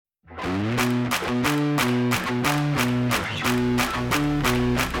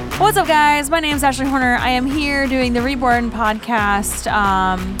What's up, guys? My name is Ashley Horner. I am here doing the Reborn podcast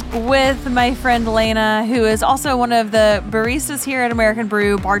with my friend Lena, who is also one of the baristas here at American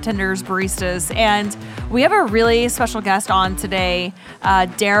Brew, bartenders, baristas. And we have a really special guest on today,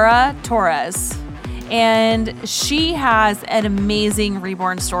 Dara Torres. And she has an amazing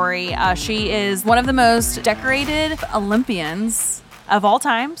Reborn story. She is one of the most decorated Olympians of all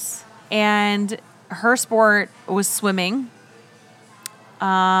times. And her sport was swimming.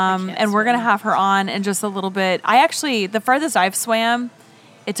 And we're going to have her on in just a little bit. The furthest I've swam,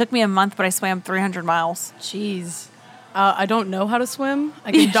 it took me a month, but I swam 300 miles. Jeez. I don't know how to swim.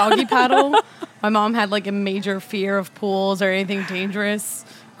 I can doggy paddle. My mom had like a major fear of pools or anything dangerous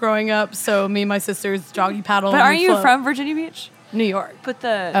growing up. So me and my sisters doggy paddle. But aren't you from Virginia Beach? New York. Put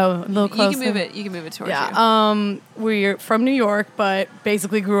a little closer. You can move it towards you. We're from New York, but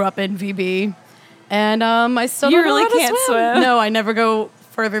basically grew up in VB. And I still don't know how to can't swim. No, I never go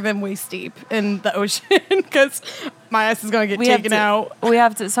further than waist deep in the ocean because my ass is going to get taken out. We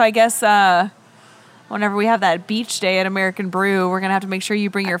have to. So I guess whenever we have that beach day at American Brew, we're going to have to make sure you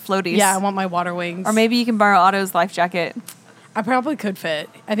bring your floaties. Yeah, I want my water wings. Or maybe you can borrow Otto's life jacket. I probably could fit.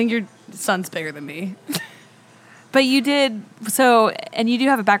 I think your son's bigger than me. But you did, and you do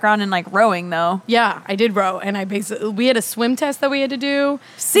have a background in like rowing though. Yeah, I did row. And we had a swim test that we had to do.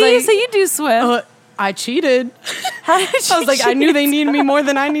 So you do swim. I cheated. How did you I was like, I knew they needed me more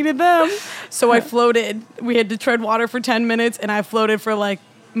than I needed them. So I floated. We had to tread water for 10 minutes, and I floated for like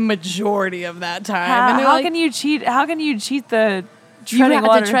majority of that time. How can you cheat? How can you cheat the treading water? You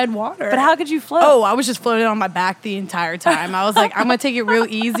water? had to tread water. But how could you float? Oh, I was just floating on my back the entire time. I was like, I'm going to take it real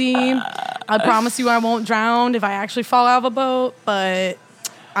easy. I promise you I won't drown if I actually fall out of a boat, but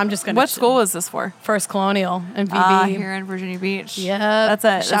I'm just going to... What school is this for? First Colonial in VB. Here in Virginia Beach. Yeah.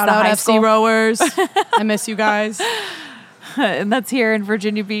 Shout out FC school. Rowers. I miss you guys. And that's here in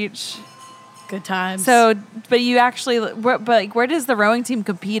Virginia Beach. Good times. So, but you actually... where does the rowing team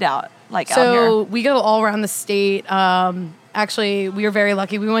compete out? Out here? So we go all around the state. Actually, we were very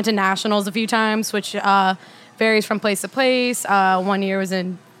lucky. We went to nationals a few times, which varies from place to place. 1 year was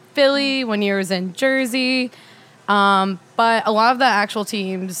in Philly. 1 year was in Jersey. But a lot of the actual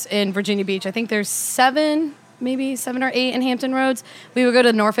teams in Virginia Beach, I think there's 7 or 8 in Hampton Roads. We would go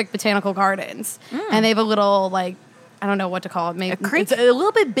to Norfolk Botanical Gardens, and they have a little, I don't know what to call it. Maybe a creek? It's a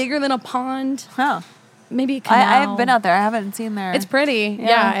little bit bigger than a pond. Huh. Maybe a canal. I haven't been out there. I haven't seen there. It's pretty.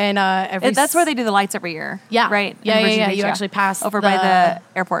 Yeah. And that's where they do the lights every year. Yeah. Right? Yeah. You actually pass over by the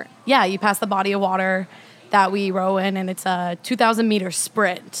airport. Yeah, you pass the body of water that we row in, and it's a 2,000-meter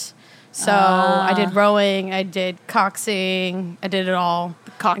sprint. So I did rowing, I did coxing, I did it all.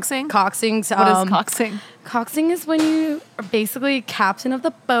 Coxing? Coxing. What is coxing? Coxing is when you are basically captain of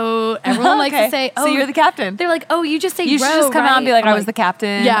the boat. Everyone likes to say, so you're the captain. They're like, oh, you just say you row, should just come out and be like, I was the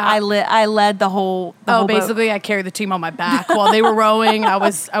captain. Yeah. I led the whole basically boat. I carried the team on my back while they were rowing. I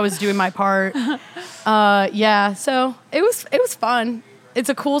was doing my part. Yeah, so it was fun. It's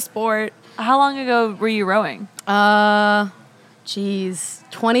a cool sport. How long ago were you rowing?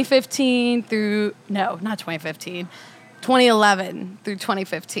 2015 through, no, not 2015. 2011 through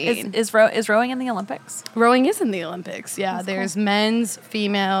 2015. Is rowing in the Olympics? Rowing is in the Olympics, yeah. That's There's cool. men's,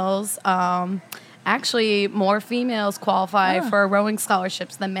 females. Actually, more females qualify for rowing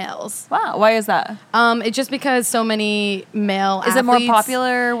scholarships than males. Wow, why is that? It's just because so many male athletes... Is it more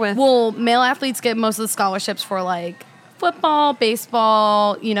popular with... Well, male athletes get most of the scholarships for, football,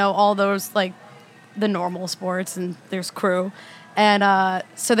 baseball, all those, the normal sports, and there's crew. And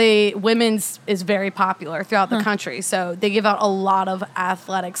so women's is very popular throughout the country. So they give out a lot of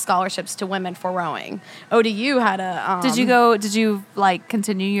athletic scholarships to women for rowing. ODU had a... Did you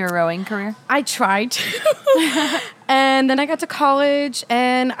continue your rowing career? I tried to. And then I got to college,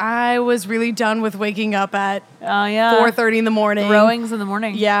 and I was really done with waking up at 4:30 in the morning. Rowing's in the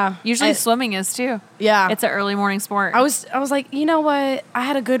morning. Yeah. Usually swimming is too. Yeah. It's an early morning sport. I was like, you know what? I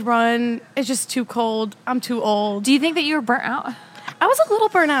had a good run. It's just too cold. I'm too old. Do you think that you were burnt out? I was a little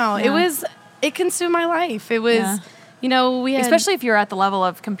burnt out. Yeah. It consumed my life. It was, we had... Especially if you're at the level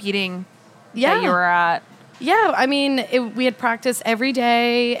of competing that you were at. Yeah, I mean, we had practice every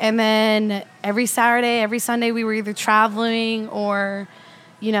day, and then every Saturday, every Sunday, we were either traveling or,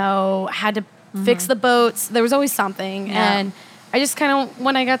 had to fix the boats. There was always something. Yeah. And I just kind of,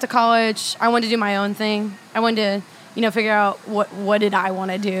 when I got to college, I wanted to do my own thing. I wanted to, figure out what did I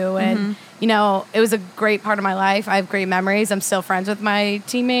want to do. And, it was a great part of my life. I have great memories. I'm still friends with my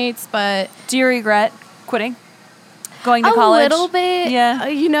teammates, but... Do you regret quitting? Going to college? A little bit. Yeah.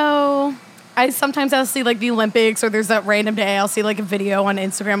 sometimes I'll see like the Olympics or there's that random day I'll see like a video on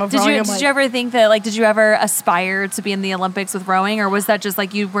Instagram of rowing. Did you ever think that, like, did you ever aspire to be in the Olympics with rowing, or was that just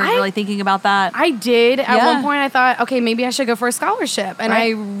like you weren't really thinking about that? I did. At one point I thought, okay, maybe I should go for a scholarship. And I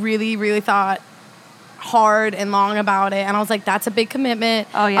really, really thought hard and long about it. And I was like, that's a big commitment.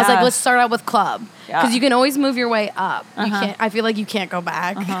 Oh, yeah. I was like, let's start out with club. Yeah. Because you can always move your way up. You can't. I feel like you can't go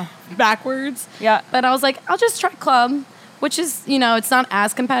backwards. Yeah. But I was like, I'll just try club. Which is, it's not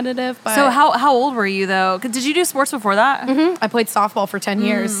as competitive. But So how old were you, though? Did you do sports before that? I played softball for 10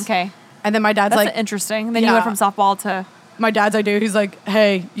 years. Okay. And then my dad's That's like... interesting. Then you went from softball to... My dad's idea, he's like,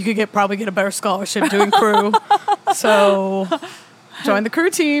 hey, you could probably get a better scholarship doing crew. So join the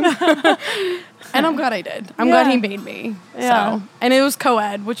crew team. And I'm glad I did. I'm glad he made me. Yeah. So, and it was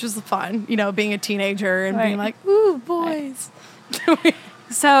co-ed, which was fun. Being a teenager and being like, ooh, boys. Right.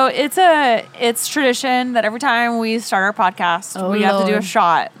 So it's tradition that every time we start our podcast, we have to do a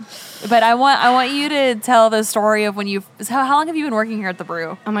shot. But I want you to tell the story of when how long have you been working here at the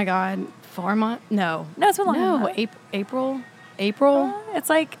brew? Oh my God, 4 months? No, it's been long. No, April. It's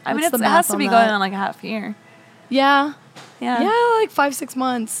like it has to be going on like a half year. Yeah, yeah, like 5-6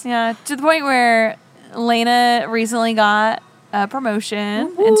 months. Yeah, to the point where Lena recently got a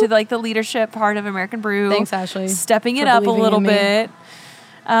promotion into like the leadership part of American Brew. Thanks, Ashley. Stepping it up a little bit.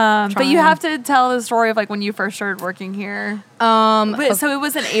 But you have to tell the story of like when you first started working here. So it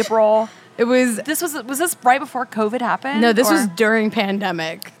was in April. Was this right before COVID happened? No, this was during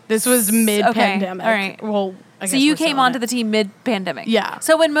pandemic. This was mid-pandemic. Okay. All right. Well, I guess so you came onto the team mid-pandemic. Yeah.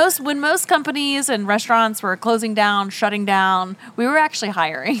 So when most companies and restaurants were closing down, shutting down, we were actually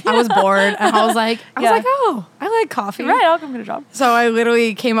hiring. I was bored, and I was like, oh, I like coffee. Right, I'll come get a job. So I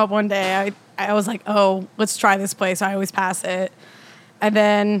literally came up one day. I was like, oh, let's try this place. I always pass it. And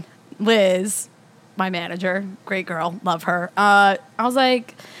then Liz, my manager, great girl, love her. I was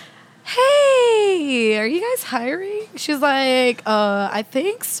like, hey, are you guys hiring? She's like, I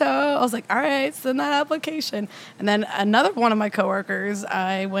think so. I was like, all right, send that application. And then another one of my coworkers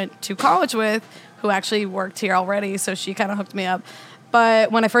I went to college with who actually worked here already, so she kind of hooked me up.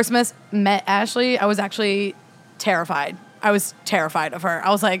 But when I first met Ashley, I was actually terrified. I was terrified of her. I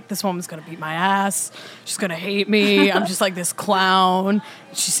was like, this woman's going to beat my ass. She's going to hate me. I'm just like this clown.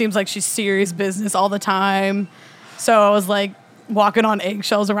 She seems like she's serious business all the time. So I was like walking on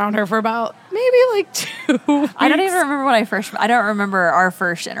eggshells around her for about maybe like 2 weeks. I don't even remember I don't remember our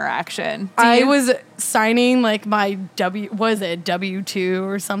first interaction. I was signing like my W2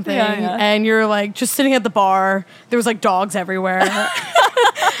 or something. Yeah. And you're like just sitting at the bar. There was like dogs everywhere.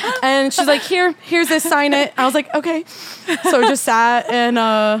 And she's like, here's this, sign it. I was like, okay. So I just sat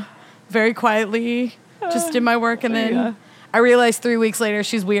and very quietly just did my work. And then I realized 3 weeks later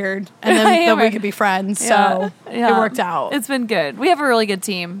she's weird. And then we could be friends. So it worked out. It's been good. We have a really good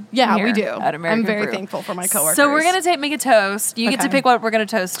team. Yeah, we do. At American I'm very Brew. thankful for my coworkers. So we're going to make a toast. You get to pick what we're going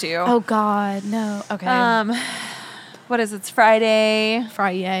to toast to. Oh, God. No. Okay. What is it? It's Friday.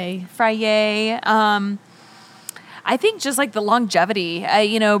 Friday. I think just like the longevity,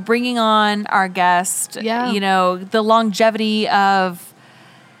 bringing on our guest, the longevity of,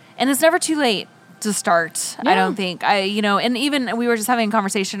 and it's never too late to start. Yeah. I don't think and even we were just having a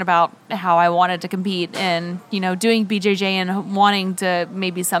conversation about how I wanted to compete and, doing BJJ and wanting to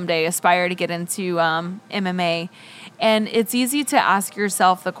maybe someday aspire to get into MMA. And it's easy to ask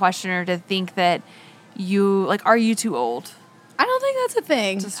yourself the question or to think that are you too old? I don't think that's a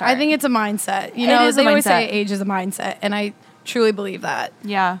thing. I think it's a mindset. They always say age is a mindset, and I truly believe that.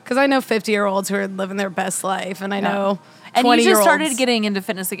 Yeah. Because I know 50-year-olds who are living their best life, and I know 20-year-olds. And you just started getting into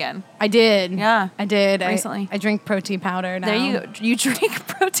fitness again. I did. Yeah. I did. Recently. I drink protein powder now. There you go. You drink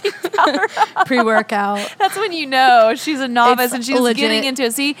protein powder? Pre-workout. That's when you know she's a novice and she's legit. getting into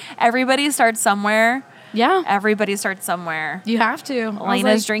it. See, everybody starts somewhere. Yeah. Everybody starts somewhere. You have to.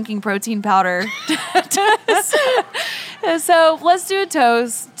 Elena's drinking protein powder. So let's do a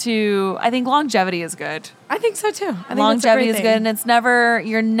toast to, I think longevity is good. I think so too. I think longevity is good, and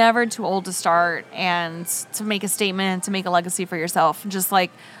you're never too old to start and to make a statement, to make a legacy for yourself. Just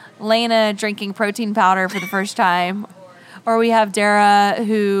like Lena drinking protein powder for the first time. Or we have Dara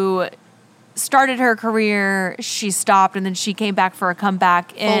who started her career, she stopped, and then she came back for a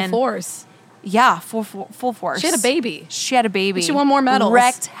comeback. Full force. Yeah, full force. She had a baby. She won more medals.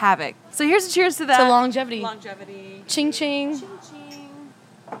 Wrecked havoc. So here's a cheers to that. To longevity. Ching Ching. ching.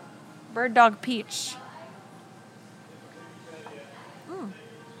 Bird Dog Peach.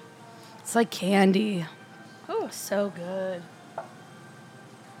 It's like candy. Oh, so good.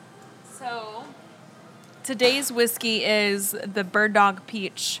 So today's whiskey is the Bird Dog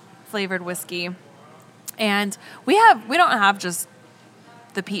Peach flavored whiskey. And we don't have just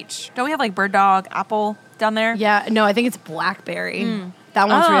the peach. Don't we have like bird dog, apple down there? Yeah, no, I think it's blackberry. That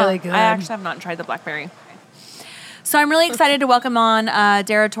one's really good. I actually have not tried the blackberry. So I'm really excited to welcome on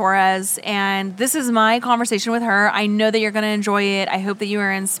Dara Torres, and this is my conversation with her. I know that you're going to enjoy it. I hope that you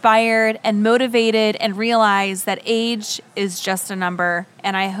are inspired and motivated and realize that age is just a number.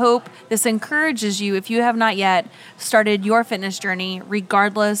 And I hope this encourages you, if you have not yet started your fitness journey,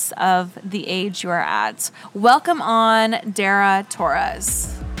 regardless of the age you are at. Welcome on Dara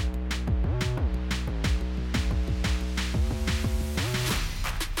Torres.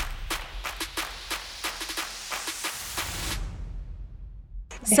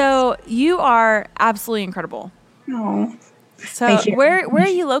 So you are absolutely incredible. Oh, so thank you. Where are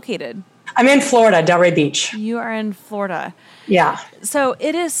you located? I'm in Florida, Delray Beach. You are in Florida. Yeah. So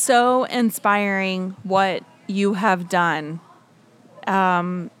it is so inspiring what you have done.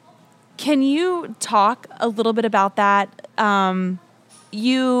 Can you talk a little bit about that?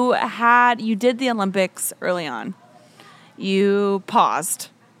 You did the Olympics early on. You paused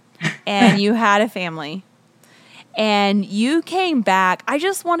and you had a family. And you came back. I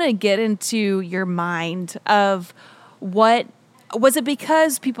just want to get into your mind of what, was it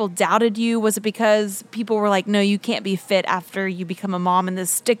because people doubted you? Was it because people were like, no, you can't be fit after you become a mom, and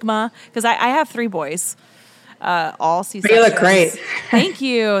this stigma? Because I have 3 boys, all C-sections. You look great. Thank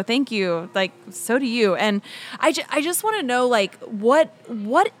you. Like, so do you. And I just want to know, like, what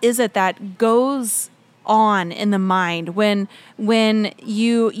is it that goes on in the mind when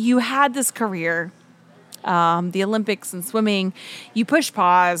you had this career, the Olympics and swimming, you push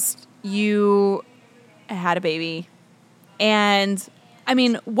pause, you had a baby. And I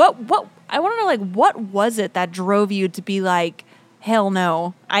mean, what I want to know, like, what was it that drove you to be like, hell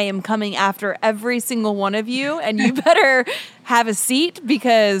no, I am coming after every single one of you, and you better have a seat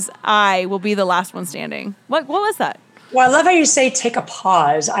because I will be the last one standing. What was that? Well, I love how you say take a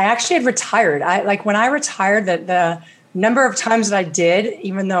pause. I actually had retired. When I retired, the number of times that I did,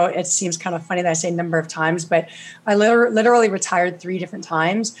 even though it seems kind of funny that I say number of times, but I literally retired 3 different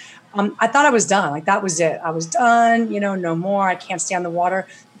times. I thought I was done. Like, that was it. I was done, no more. I can't stand the water.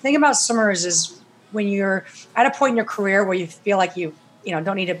 The thing about swimmers is when you're at a point in your career where you feel like you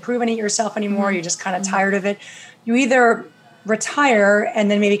don't need to prove any yourself anymore, mm-hmm. You're just kind of tired of it. You either retire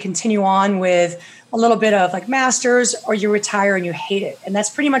and then maybe continue on with a little bit of like masters, or you retire and you hate it. And that's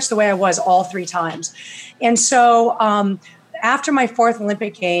pretty much the way I was all 3 times. And so after my 4th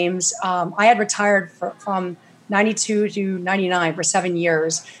Olympic Games, I had retired from 92 to 99 for 7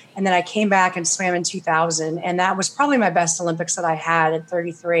 years. And then I came back and swam in 2000. And that was probably my best Olympics that I had at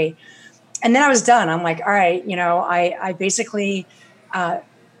 33. And then I was done. I'm like, all right, I basically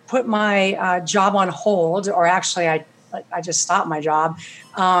put my job on hold, or actually I just stopped my job.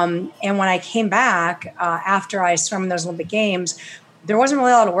 And when I came back after I swam in those Olympic Games, there wasn't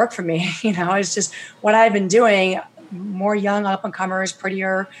really a lot of work for me. It's just what I've been doing. More young up-and-comers,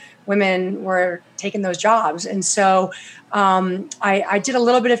 prettier women were taking those jobs. And so I did a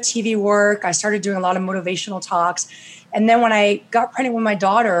little bit of TV work. I started doing a lot of motivational talks. And then when I got pregnant with my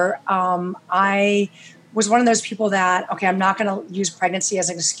daughter, I was one of those people that, okay, I'm not going to use pregnancy as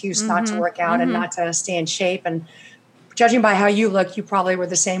an excuse mm-hmm, not to work out mm-hmm. and not to stay in shape. And judging by how you look, you probably were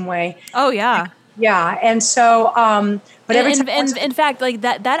the same way. Oh, yeah. Yeah. And so, but every time. And in fact, like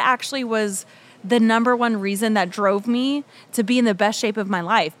that actually was the number one reason that drove me to be in the best shape of my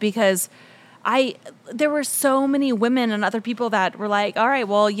life, because there were so many women and other people that were like, all right,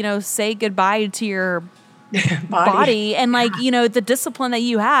 well, say goodbye to your body and like, the discipline that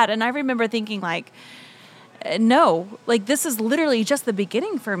you had. And I remember thinking like, no, like this is literally just the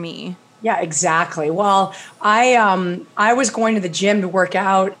beginning for me. Yeah, exactly. Well, I was going to the gym to work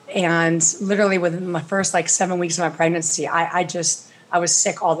out, and literally within my first 7 weeks of my pregnancy, I was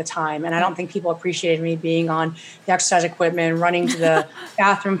sick all the time. And I don't think people appreciated me being on the exercise equipment, running to the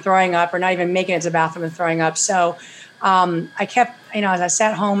bathroom, throwing up, or not even making it to the bathroom and throwing up. So I kept, as I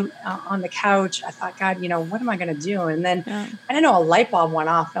sat home on the couch, I thought, God, what am I going to do? And then I didn't know, a light bulb went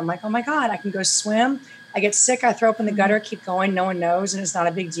off. I'm like, oh my God, I can go swim. I get sick, I throw up in the gutter, keep going, no one knows, and it's not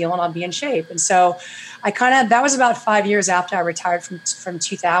a big deal, and I'll be in shape. And so that was about 5 years after I retired from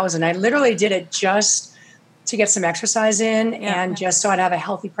 2000. I literally did it just to get some exercise in and just so I'd have a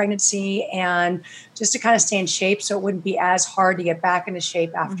healthy pregnancy and just to kind of stay in shape so it wouldn't be as hard to get back into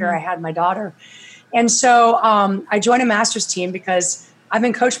shape after mm-hmm. I had my daughter. And so I joined a master's team because I've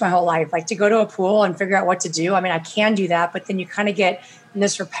been coached my whole life, like to go to a pool and figure out what to do. I mean, I can do that, but then you kind of get in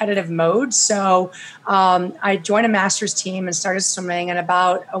this repetitive mode. So I joined a master's team and started swimming. And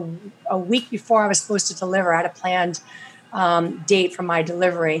about a week before I was supposed to deliver, I had a planned date for my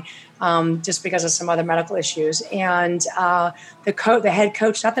delivery, just because of some other medical issues. And the head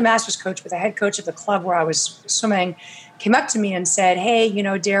coach, not the master's coach, but the head coach of the club where I was swimming, came up to me and said, "Hey,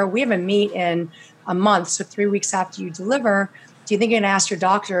 Dara, we have a meet in a month, so 3 weeks after you deliver. Do you think you're going to ask your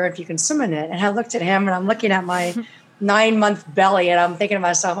doctor if you can swim in it?" And I looked at him, and I'm looking at my 9-month belly, and I'm thinking to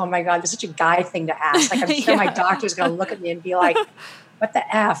myself, "Oh my God, this is such a guy thing to ask. Like, I'm sure my doctor's going to look at me and be like, what the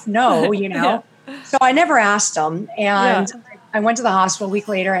F? No, Yeah. So I never asked him. And I went to the hospital a week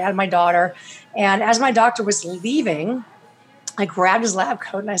later. I had my daughter. And as my doctor was leaving, I grabbed his lab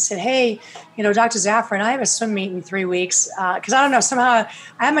coat and I said, "Hey, Dr. Zaffron, I have a swim meet in 3 weeks." Because I don't know, somehow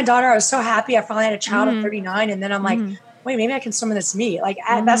I had my daughter. I was so happy. I finally had a child at 39. And then I'm like, wait, maybe I can swim in this meet. Like,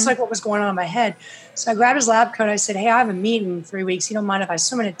 that's like what was going on in my head. So I grabbed his lab coat. I said, "Hey, I have a meet in 3 weeks. You don't mind if I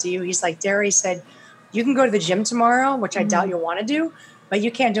swim in it, do you?" He's like, "Dara," he said, "you can go to the gym tomorrow," which I doubt you'll want to do, "but you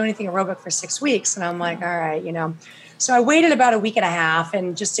can't do anything aerobic for 6 weeks." And I'm like, all right, So I waited about a week and a half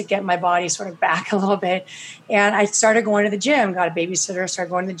and just to get my body sort of back a little bit. And I started going to the gym, got a babysitter,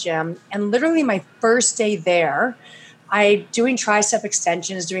 started going to the gym. And literally my first day there, I doing tricep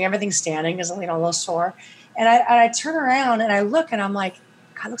extensions, doing everything standing because I'm a little sore. And I turn around and I look and I'm like,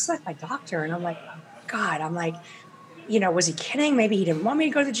 God, looks like my doctor. And I'm like, oh God, I'm like, was he kidding? Maybe he didn't want me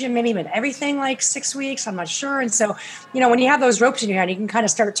to go to the gym. Maybe he meant everything like 6 weeks. I'm not sure. And so, when you have those ropes in your hand, you can kind of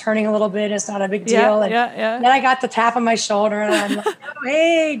start turning a little bit. It's not a big deal. And then I got the tap on my shoulder and I'm like, "Oh,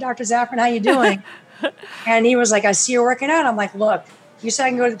 hey, Dr. Zaffron, how you doing?" And he was like, "I see you're working out." I'm like, "Look, you said I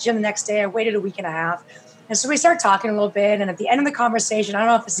can go to the gym the next day." I waited a week and a half. And so we started talking a little bit. And at the end of the conversation, I don't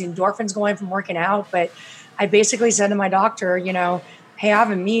know if it's the endorphins going from working out, but I basically said to my doctor, "Hey, I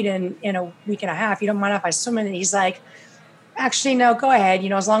have a meet in a week and a half. You don't mind if I swim in it?" And he's like, "Actually, no, go ahead.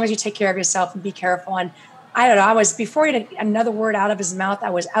 As long as you take care of yourself and be careful." And I don't know, before he had another word out of his mouth, I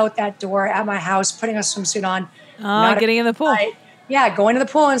was out that door at my house, putting a swimsuit on. Getting in the pool. Going to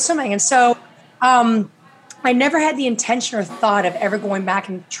the pool and swimming. And so I never had the intention or thought of ever going back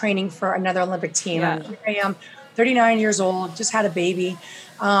and training for another Olympic team. Yeah. And here I am, 39 years old, just had a baby.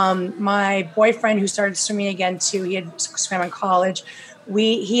 My boyfriend, who started swimming again too, he had swam in college.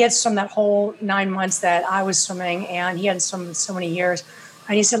 He had swum that whole 9 months that I was swimming, and he hadn't swum in so many years.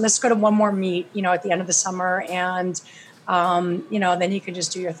 And he said, "Let's go to one more meet, at the end of the summer. And, then you can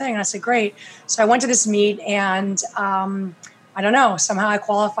just do your thing." And I said, "Great." So I went to this meet and, I don't know, somehow I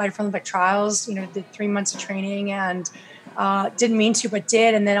qualified for Olympic trials, did 3 months of training and, didn't mean to, but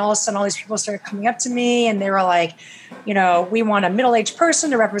did. And then all of a sudden, all these people started coming up to me and they were like, "We want a middle-aged person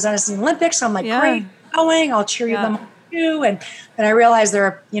to represent us in the Olympics." So I'm like, "Great, going, I'll cheer you them on too." And then I realized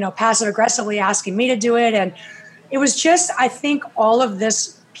they're, passive aggressively asking me to do it. And it was just, I think all of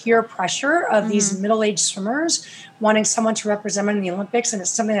this peer pressure of these middle-aged swimmers wanting someone to represent them in the Olympics. And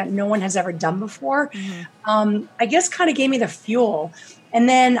it's something that no one has ever done before. I guess kind of gave me the fuel. And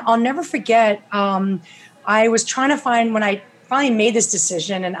then I'll never forget, I was trying to find when I finally made this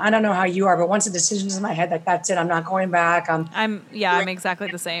decision, and I don't know how you are, but once the decision's in my head, that's it, I'm not going back. I'm exactly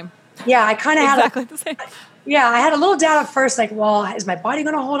the same. Yeah, I kind of had exactly the same. Yeah, I had a little doubt at first, like, well, is my body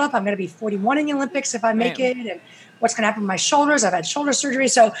going to hold up? I'm going to be 41 in the Olympics if I make it, and what's going to happen with my shoulders? I've had shoulder surgery.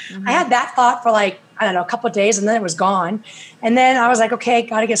 So I had that thought for a couple of days, and then it was gone. And then I was like, okay,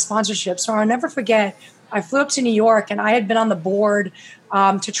 got to get sponsorship. So I'll never forget, I flew up to New York, and I had been on the board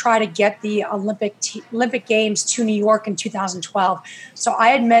to try to get the Olympic Games to New York in 2012. So I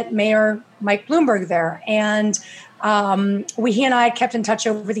had met Mayor Mike Bloomberg there, and he and I kept in touch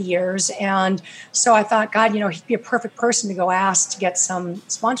over the years. And so I thought, God, he'd be a perfect person to go ask to get some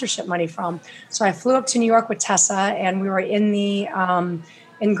sponsorship money from. So I flew up to New York with Tessa, and we were in the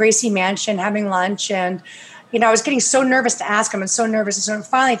in Gracie Mansion having lunch. And, I was getting so nervous to ask him and so nervous. And so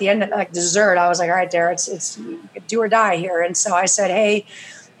finally at the end of dessert, I was like, all right, Dara, it's do or die here. And so I said, hey,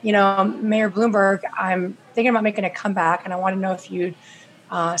 Mayor Bloomberg, I'm thinking about making a comeback, and I want to know if you'd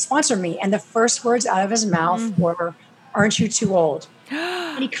sponsor me. And the first words out of his mouth were, "Aren't you too old?"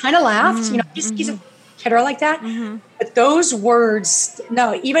 And he kind of laughed. He's a kidder like that. But those words,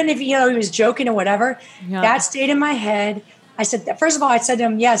 no, even if he was joking or whatever, that stayed in my head. I said, first of all, I said to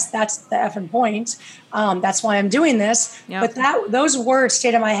him, yes, that's the effing point. That's why I'm doing this. But those words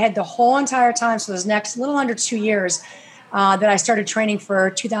stayed in my head the whole entire time. So those next little under 2 years that I started training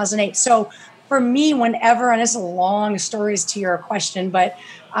for 2008. So for me, whenever, and it's a long stories to your question, but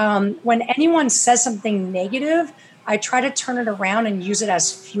when anyone says something negative, I try to turn it around and use it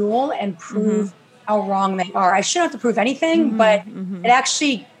as fuel and prove how wrong they are. I shouldn't have to prove anything, but it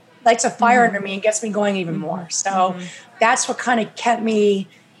actually lights a fire under me and gets me going even more. So that's what kind of kept me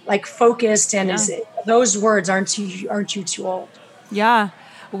focused. And is those words, aren't you too old? Yeah.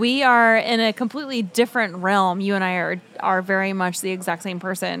 we are in a completely different realm. You and I are very much the exact same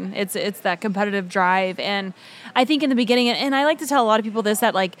person. It's that competitive drive. And I think in the beginning, and I like to tell a lot of people this,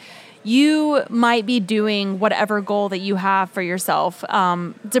 that like you might be doing whatever goal that you have for yourself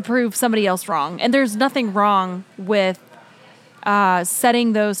to prove somebody else wrong. And there's nothing wrong with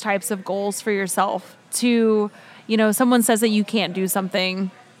setting those types of goals for yourself to, someone says that you can't do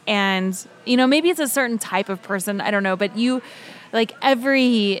something and, maybe it's a certain type of person, I don't know, but like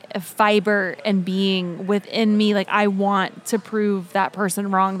every fiber and being within me, like I want to prove that person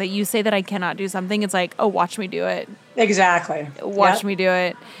wrong, that you say that I cannot do something. It's like, oh, watch me do it. Exactly. Watch me do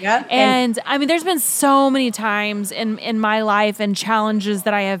it. Yeah. And I mean, there's been so many times in my life and challenges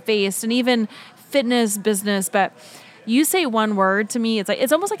that I have faced, and even fitness business, but you say one word to me,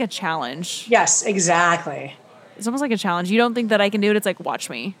 it's almost like a challenge. Yes, exactly. It's almost like a challenge. You don't think that I can do it. It's like, watch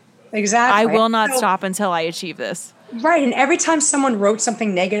me. Exactly. I will not stop until I achieve this. Right. And every time someone wrote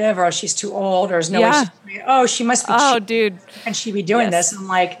something negative, or she's too old, or there's no way, she must be cheating. Dude. And she be doing this. I'm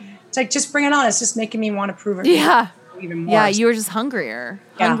like, it's like, just bring it on. It's just making me want to prove it. Even more. Yeah. You were just hungrier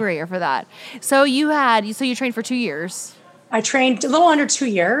for that. So you trained for 2 years. I trained a little under 2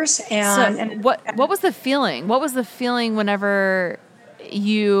 years. And what was the feeling? What was the feeling whenever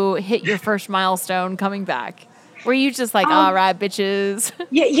you hit your first milestone coming back? Were you just like, all right, bitches?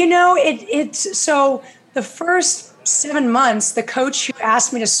 Yeah, it's so the first 7 months, the coach who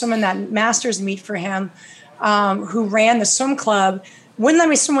asked me to swim in that masters meet for him, who ran the swim club, wouldn't let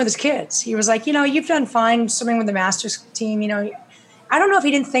me swim with his kids. He was like, you've done fine swimming with the masters team. I don't know if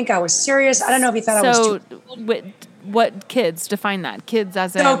he didn't think I was serious. I don't know if he thought I was too old. What kids? Define that. Kids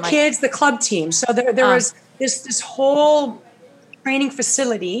as in... So kids, the club team. So there was this whole training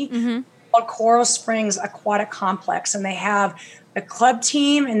facility called Coral Springs Aquatic Complex, and they have the club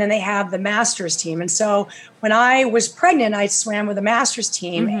team, and then they have the masters team. And so when I was pregnant, I swam with the masters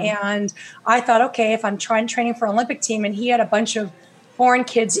team, and I thought, okay, if I'm training for Olympic team, and he had a bunch of foreign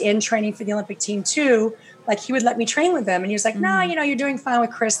kids in training for the Olympic team too, like he would let me train with them. And he was like, no, you're doing fine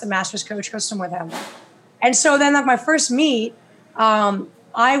with Chris, the masters coach, go swim with him. And so then like my first meet,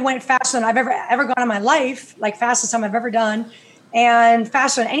 I went faster than I've ever gone in my life, like fastest time I've ever done, and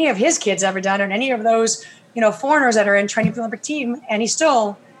faster than any of his kids ever done, or any of those, foreigners that are in training for the Olympic team. And he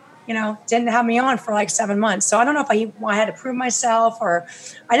still, didn't have me on for like 7 months. So I don't know if I had to prove myself, or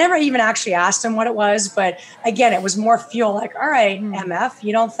I never even actually asked him what it was. But again, it was more fuel, like, all right, MF,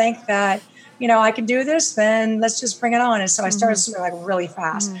 you don't think that, I can do this? Then let's just bring it on. And so I started swimming like really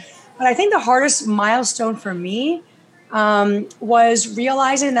fast. But I think the hardest milestone for me was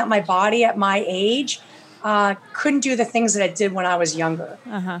realizing that my body at my age couldn't do the things that it did when I was younger.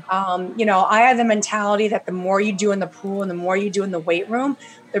 I had the mentality that the more you do in the pool and the more you do in the weight room,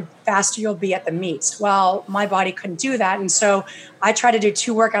 the faster you'll be at the meets. Well, my body couldn't do that. And so I tried to do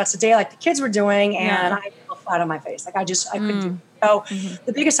 2 workouts a day like the kids were doing, and I fell flat on my face. Like I couldn't do it. So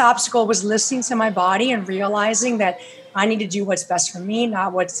the biggest obstacle was listening to my body and realizing that I need to do what's best for me,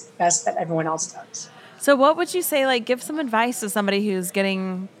 not what's best that everyone else does. So what would you say, like, give some advice to somebody who's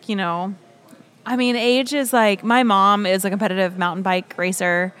getting, age is like, my mom is a competitive mountain bike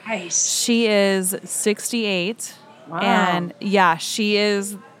racer. Nice. She is 68. Wow. And yeah, she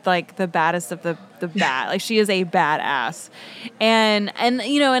is like the baddest of the bad. Like she is a badass. And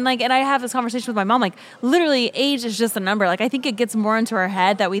I have this conversation with my mom, like literally age is just a number. Like I think it gets more into our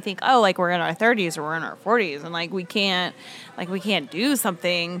head that we think, oh, like we're in our 30s or we're in our 40s and like we can't do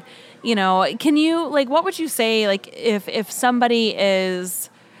something, can you, like, what would you say, like if somebody is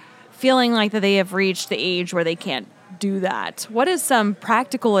feeling like that they have reached the age where they can't do that, what is some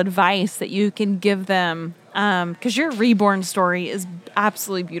practical advice that you can give them? Because your reborn story is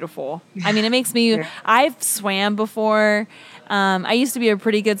absolutely beautiful. I mean, it makes me, I've swam before. I used to be a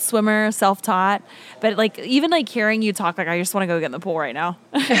pretty good swimmer, self-taught, but like, even like hearing you talk, like, I just want to go get in the pool right now.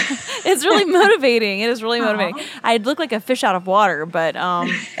 It's really motivating. It is really motivating. I'd look like a fish out of water, but,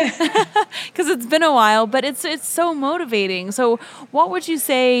 cause it's been a while, but it's so motivating. So what would you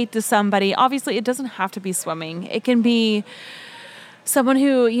say to somebody? Obviously it doesn't have to be swimming. It can be someone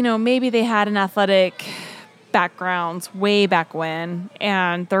who, maybe they had an athletic backgrounds way back when,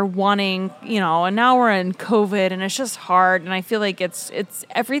 and they're wanting, and now we're in COVID and it's just hard. And I feel like it's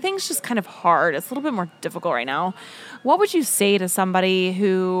everything's just kind of hard. It's a little bit more difficult right now. What would you say to somebody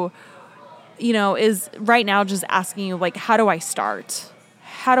who, is right now just asking you, like, how do I start?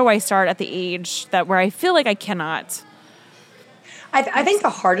 How do I start at the age that where I feel like I cannot? I think the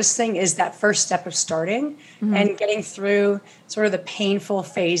hardest thing is that first step of starting and getting through sort of the painful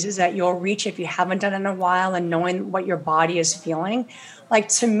phases that you'll reach if you haven't done it in a while, and knowing what your body is feeling. Like,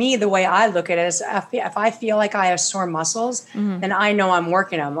 to me, the way I look at it is if I feel like I have sore muscles, then I know I'm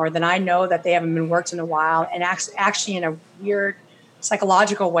working them, or then I know that they haven't been worked in a while. And actually in a weird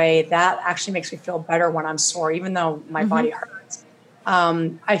psychological way, that actually makes me feel better when I'm sore, even though my body hurts.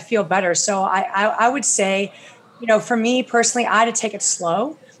 I feel better. So I would say, for me personally, I had to take it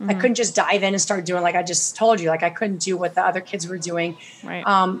slow. I couldn't just dive in and start doing, like I just told you, like I couldn't do what the other kids were doing. Right.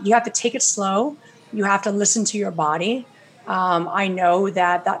 You have to take it slow. You have to listen to your body. I know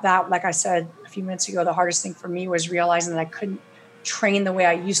that, like I said a few minutes ago, the hardest thing for me was realizing that I couldn't train the way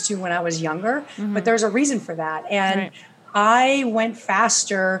I used to when I was younger, but there's a reason for that. And I went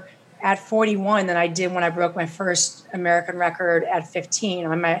faster at 41 than I did when I broke my first American record at 15.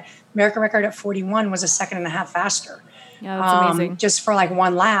 My American record at 41 was a second and a half faster. Yeah, that's amazing. Just for like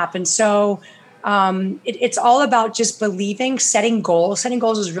one lap. And so it's all about just believing, setting goals. Setting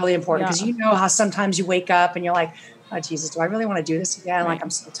goals is really important because you know how sometimes you wake up and you're like, oh, Jesus, do I really want to do this again? Like, I'm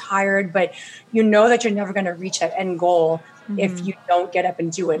so tired. But you know that you're never going to reach that end goal if you don't get up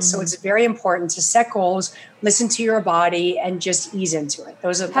and do it. So it's very important to set goals, listen to your body, and just ease into it.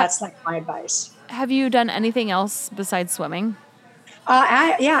 That's like my advice. Have you done anything else besides swimming?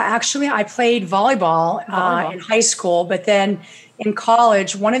 Actually, I played volleyball in high school, but then in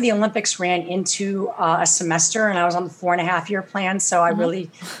college, one of the Olympics ran into a semester, and I was on the 4.5-year plan. So I really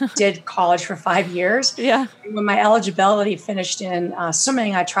did college for 5 years. Yeah. And when my eligibility finished in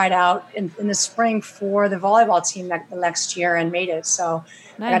swimming, I tried out in the spring for the volleyball team the next year and made it. So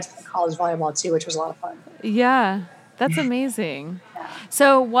I got to play college volleyball too, which was a lot of fun. Yeah, that's amazing.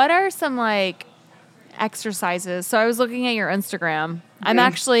 So what are some exercises? So I was looking at your Instagram.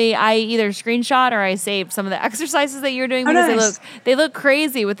 I either screenshot or I saved some of the exercises that you're doing because they look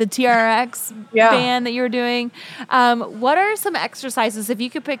crazy with the TRX band that you were doing. What are some exercises? If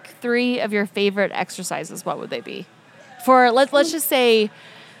you could pick 3 of your favorite exercises, what would they be? For let's just say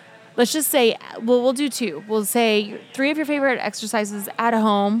we'll do 2. We'll say 3 of your favorite exercises at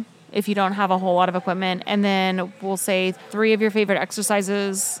home if you don't have a whole lot of equipment, and then we'll say 3 of your favorite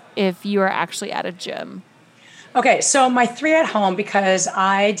exercises if you are actually at a gym. Okay, so my 3 at home, because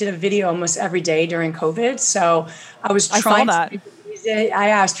I did a video almost every day during COVID. So I was trying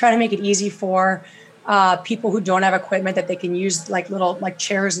to make it easy for people who don't have equipment, that they can use little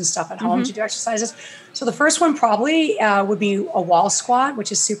chairs and stuff at home to do exercises. So the first one probably would be a wall squat,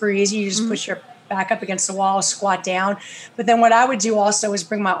 which is super easy. You just push your back up against the wall, squat down. But then what I would do also is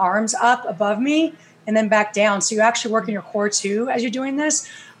bring my arms up above me and then back down. So you're actually working your core too as you're doing this.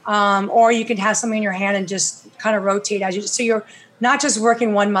 Or you can have something in your hand and just kind of rotate so you're not just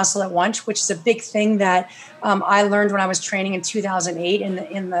working one muscle at once, which is a big thing that I learned when I was training in 2008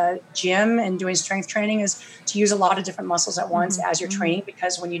 in the gym and doing strength training, is to use a lot of different muscles at once as you're training,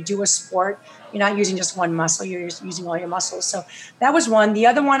 because when you do a sport, you're not using just one muscle, you're using all your muscles. So that was one. The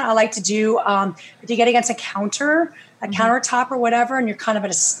other one I like to do, if you get against a countertop or whatever, and you're kind of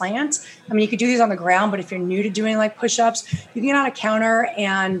at a slant. I mean, you could do these on the ground, but if you're new to doing push-ups, you can get on a counter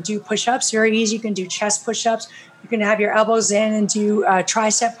and do push-ups. Very easy. You can do chest push-ups. You can have your elbows in and do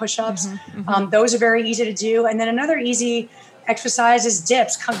tricep push-ups. Those are very easy to do. And then another easy exercise is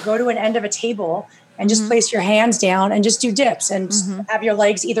dips. Go to an end of a table and just place your hands down and just do dips, and have your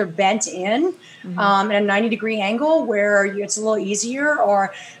legs either bent in at a 90-degree angle where it's a little easier,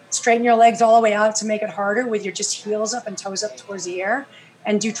 or straighten your legs all the way out to make it harder with your just heels up and toes up towards the air,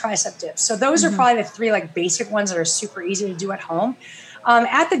 and do tricep dips. So those are probably the 3 basic ones that are super easy to do at home.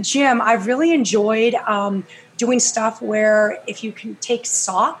 At the gym, I've really enjoyed doing stuff where if you can take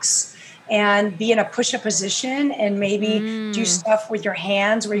socks and be in a push-up position and maybe do stuff with your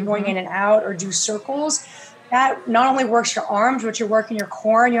hands where you're going in and out, or do circles. That not only works your arms, but you're working your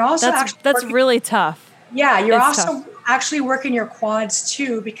core, and you're also that's really tough. Yeah, you're also actually working your quads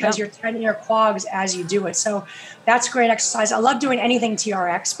too, because you're tightening your quads as you do it. So that's great exercise. I love doing anything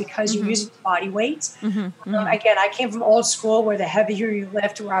TRX because you're using body weight. Again, I came from old school where the heavier you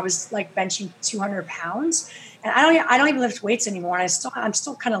lift, where I was benching 200 pounds. And I don't even lift weights anymore. And I'm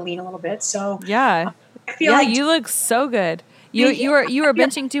still kind of lean a little bit. So I feel like you look so good. You were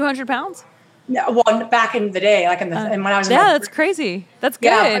benching 200 pounds? No, well, back in the day, and when I was that's crazy. That's good.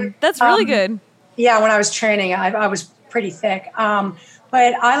 Yeah, that's really good. Yeah, when I was training, I was pretty thick.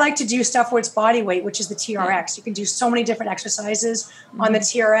 But I like to do stuff where it's body weight, which is the TRX. You can do so many different exercises on the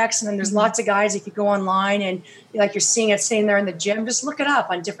TRX. And then there's lots of guys, if you go online and you're seeing it sitting there in the gym, just look it up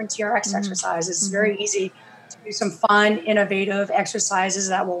on different TRX exercises. It's very easy to do some fun, innovative exercises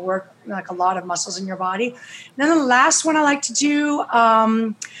that will work like a lot of muscles in your body. And then the last one I like to do,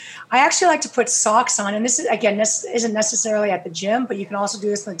 I actually like to put socks on. And this isn't necessarily at the gym, but you can also do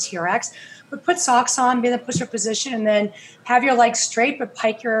this in the TRX. But put socks on, be in the pusher position, and then have your legs straight, but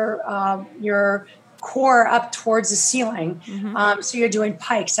pike your core up towards the ceiling. So you're doing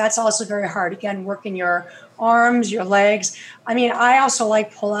pikes. That's also very hard. Again, working your arms, your legs. I mean, I also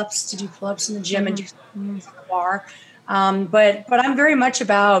like pull-ups, to do pull-ups in the gym and do things on the bar. But I'm very much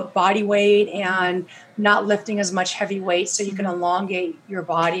about body weight and not lifting as much heavy weight so you can elongate your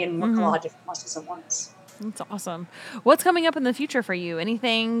body and work a lot of different muscles at once. That's awesome. What's coming up in the future for you?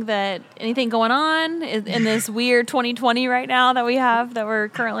 Anything going on in this weird 2020 right now that we're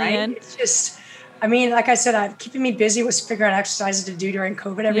currently in? It's just, I mean, like I said, keeping me busy was figuring out exercises to do during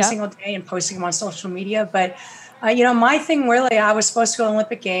COVID every single day and posting them on social media. But, my thing really, I was supposed to go to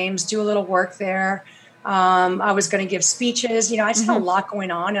Olympic Games, do a little work there. I was going to give speeches. I just had a lot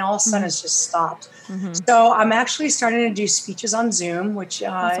going on, and all of a sudden it's just stopped. So I'm actually starting to do speeches on Zoom, which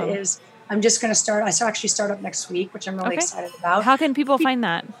is, I'm just going to start. I actually start up next week, which I'm really excited about. How can people find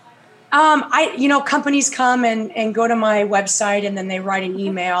that? Companies come and go to my website, and then they write an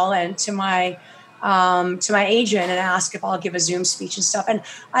email and to my agent and ask if I'll give a Zoom speech and stuff. And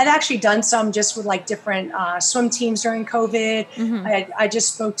I'd actually done some just with like different swim teams during COVID. I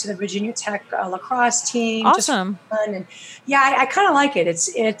just spoke to the Virginia Tech lacrosse team. Awesome. Just for fun. And I kind of like it.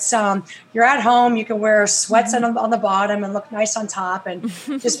 It's you're at home, you can wear sweats on the bottom and look nice on top, and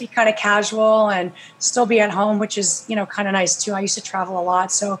just be kind of casual and still be at home, which is, kind of nice too. I used to travel a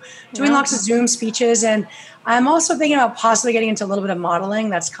lot. So doing lots of Zoom speeches, and I'm also thinking about possibly getting into a little bit of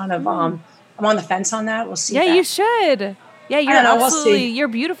modeling. That's kind of, I'm on the fence on that. We'll see. Yeah, you should. Yeah, you're absolutely, you're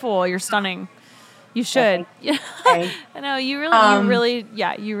beautiful. You're stunning. You should. Yeah. Okay. I know you really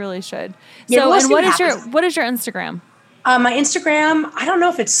should. So, and what is your Instagram? My Instagram, I don't know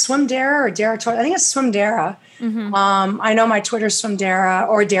if it's Swim Dara or Dara Torres. I think it's Swim Dara. I know my Twitter's Swim Dara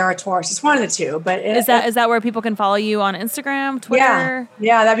or Dara Torres. It's one of the two. But is that where people can follow you on Instagram, Twitter?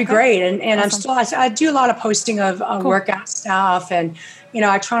 Yeah, that'd be great. And awesome. I do a lot of posting of workout stuff, and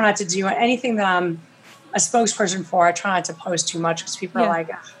I try not to do anything that I'm a spokesperson for. I try not to post too much because people are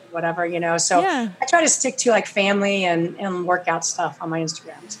like, whatever, So I try to stick to like family and workout stuff on my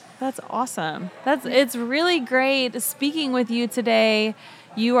Instagram. That's awesome. It's really great speaking with you today.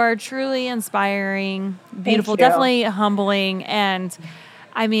 You are truly inspiring, beautiful, definitely humbling. And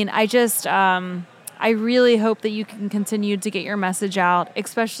I mean, I really hope that you can continue to get your message out,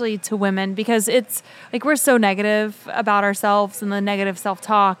 especially to women, because it's like we're so negative about ourselves and the negative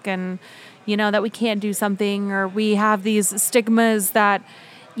self-talk, and, that we can't do something, or we have these stigmas that,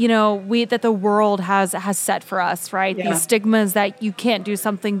 that the world has set for us, right? Yeah. These stigmas that you can't do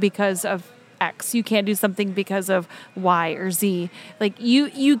something because of X, you can't do something because of Y or Z. Like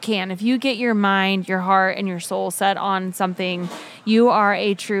you can, if you get your mind, your heart, and your soul set on something, you are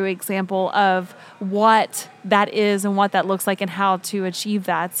a true example of what that is and what that looks like and how to achieve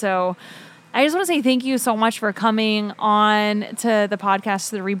that. So I just want to say thank you so much for coming on to the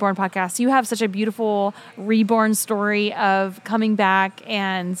podcast, to the Reborn podcast. You have such a beautiful reborn story of coming back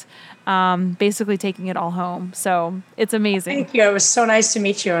and basically taking it all home. So it's amazing. Thank you. It was so nice to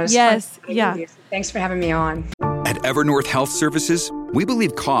meet you. Yes. Yeah. Thanks for having me on. At Evernorth Health Services, we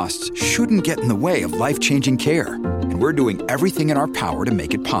believe costs shouldn't get in the way of life-changing care, and we're doing everything in our power to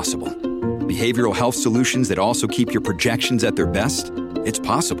make it possible. Behavioral health solutions that also keep your projections at their best? It's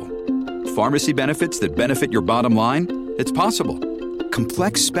possible. Pharmacy benefits that benefit your bottom line? It's possible.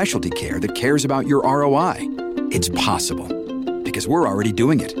 Complex specialty care that cares about your ROI? It's possible. Because we're already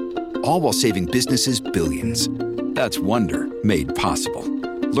doing it. All while saving businesses billions. That's Wonder made possible.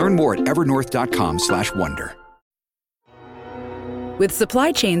 Learn more at evernorth.com/wonder. With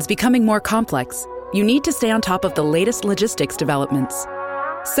supply chains becoming more complex, you need to stay on top of the latest logistics developments.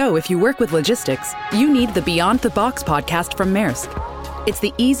 So if you work with logistics, you need the Beyond the Box podcast from Maersk. It's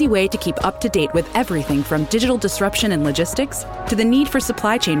the easy way to keep up to date with everything from digital disruption in logistics to the need for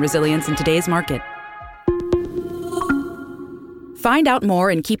supply chain resilience in today's market. Find out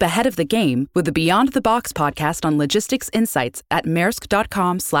more and keep ahead of the game with the Beyond the Box podcast on logistics insights at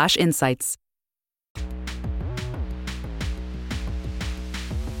maersk.com/insights.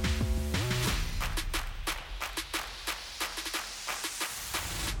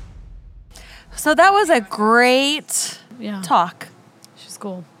 So that was a great talk. She's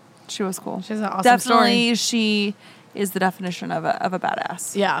cool. She was cool. She's an awesome Definitely, story. She is the definition of a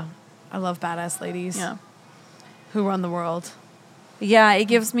badass. Yeah. I love badass ladies who run the world. Yeah, it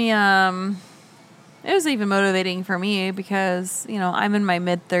gives me, it was even motivating for me because, I'm in my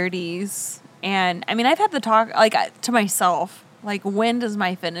mid-30s And I mean, I've had the talk like to myself, like, when does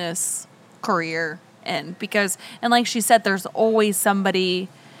my fitness career end? Because, and like she said, there's always somebody.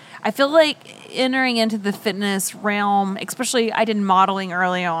 I feel like entering into the fitness realm, especially I did modeling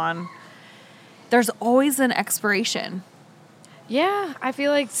early on, there's always an expiration. Yeah, I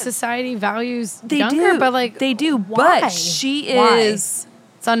feel like society values They younger, do, but like they do. why? But she Why? is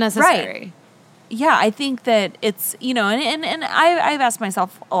It's unnecessary. Right. Yeah, I think that it's, you know, and I've asked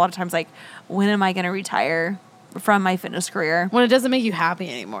myself a lot of times, like, when am I going to retire from my fitness career? When it doesn't make you happy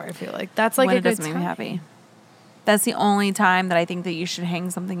anymore, I feel like that's like when a it good doesn't make me time. happy. That's the only time that I think that you should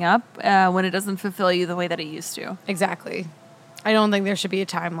hang something up, when it doesn't fulfill you the way that it used to. Exactly. I don't think there should be a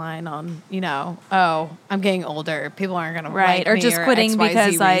timeline on, you know, oh, I'm getting older. People aren't going to like Or me just quitting XYZ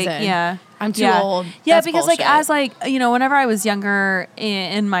because, like, reason. yeah. I'm too old. Yeah, That's because, bullshit. like, as, like, you know, whenever I was younger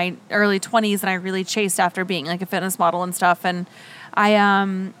in my early 20s and I really chased after being, like, a fitness model and stuff, and I,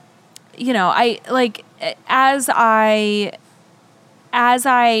 you know, I, like, as I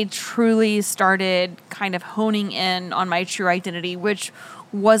truly started kind of honing in on my true identity, which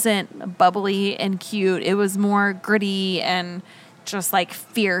wasn't bubbly and cute. It was more gritty and just like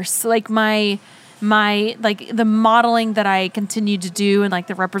fierce. Like my like the modeling that I continued to do and like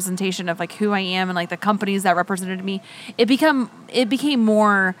the representation of like who I am and like the companies that represented me, it became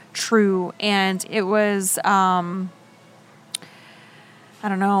more true. And it was, I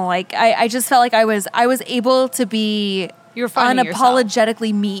don't know, like I just felt like I was able to be You were finding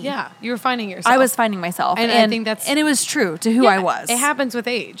unapologetically me. Yeah, you were finding yourself. I was finding myself. And I think that's... And it was true to who I was. It happens with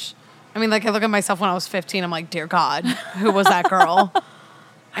age. I mean, like, I look at myself when I was 15, I'm like, dear God, who was that girl?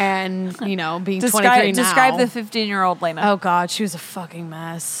 And, you know, being 23 now. Describe the 15-year-old Lena. Oh, God, she was a fucking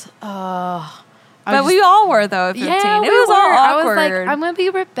mess. But we all were, though, at 15. Yeah, it was all awkward. I was like, I'm going to be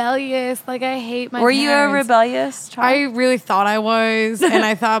rebellious. Like, I hate my Were parents. you a rebellious child? I really thought I was. And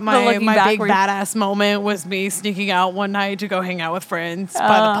I thought my looking big backwards. badass moment was me sneaking out one night to go hang out with friends by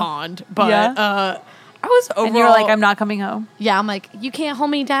the pond. But yeah. I was overall... And you were like, I'm not coming home. Yeah, I'm like, you can't hold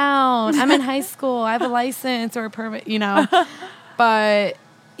me down. I'm in high school. I have a license or a permit, you know. But,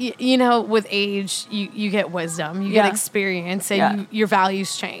 you know, with age, you get wisdom. You get experience. And your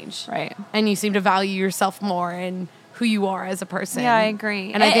values change. Right. And you seem to value yourself more and who you are as a person. Yeah, I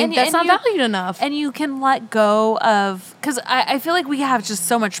agree. And I think that's not valued enough. And you can let go of... Because I feel like we have just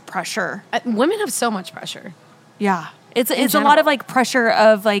so much pressure. Women have so much pressure. Yeah. It's a lot of like pressure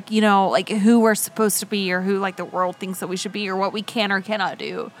of like, you know, like who we're supposed to be or who like the world thinks that we should be or what we can or cannot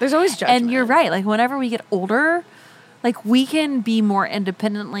do. There's always judgment. And you're right. Like whenever we get older, like we can be more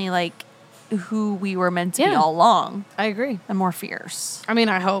independently like who we were meant to be all along. I agree. And more fierce. I mean,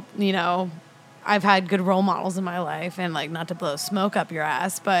 I hope, you know, I've had good role models in my life and like not to blow smoke up your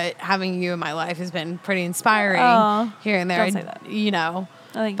ass, but having you in my life has been pretty inspiring here and there. Don't say that. You know,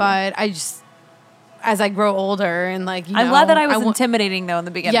 but I just... As I grow older and like, you know, I'm glad that I was intimidating though in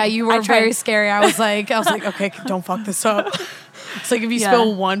the beginning. Yeah, you were very scary. I was like, okay, don't fuck this up. It's like if you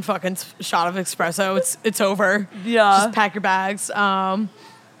spill one fucking shot of espresso, it's over. Yeah, just pack your bags. No,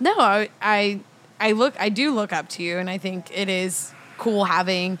 I do look up to you, and I think it is cool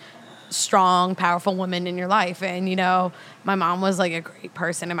having strong, powerful women in your life. And you know, my mom was like a great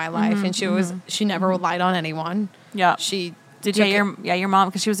person in my life, and she never relied on anyone. Yeah, she. Your mom,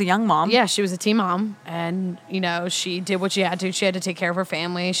 because she was a young mom. Yeah, she was a teen mom, and you know she did what she had to. She had to take care of her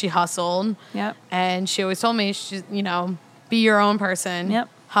family. She hustled. Yep. And she always told me, you know, be your own person. Yep.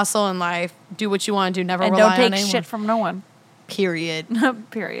 Hustle in life. Do what you want to do. Never and rely on don't take anyone. shit from no one. Period.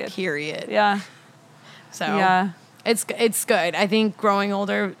 Period. Yeah. So yeah, it's good. I think growing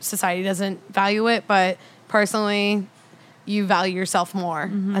older, society doesn't value it, but personally, you value yourself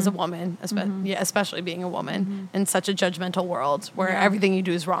more as a woman, especially being a woman in such a judgmental world where everything you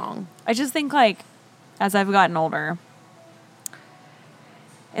do is wrong. I just think like as I've gotten older,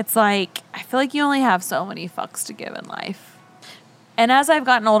 it's like I feel like you only have so many fucks to give in life. And as I've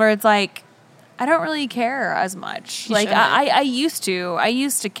gotten older, it's like I don't really care as much. I used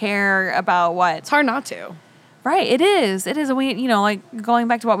to care about what. It's hard not to. Right, it is. And we, you know, like going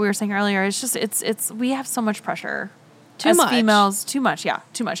back to what we were saying earlier, it's just it's we have so much pressure. Too much. Females, too much.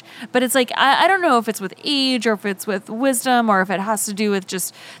 But it's like, I don't know if it's with age or if it's with wisdom or if it has to do with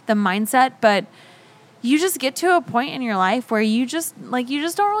just the mindset, but you just get to a point in your life where you just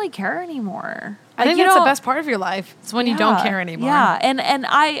don't really care anymore. I think that's the best part of your life. It's when you don't care anymore. Yeah. And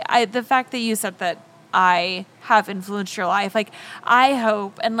I the fact that you said that I have influenced your life, like I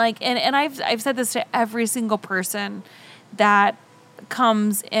hope, and like, and I've said this to every single person that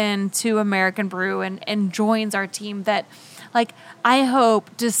comes into American Brew and joins our team, that like I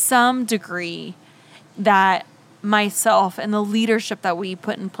hope to some degree that myself and the leadership that we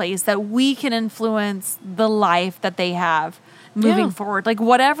put in place, that we can influence the life that they have moving forward. Like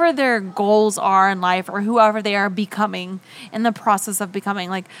whatever their goals are in life or whoever they are becoming in the process of becoming,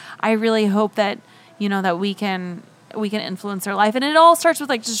 like I really hope that, you know, that we can influence their life. And it all starts with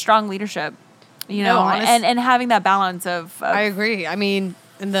like just strong leadership, you know, and having that balance of I agree. I mean,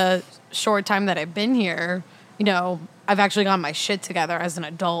 in the short time that I've been here, you know, I've actually gotten my shit together as an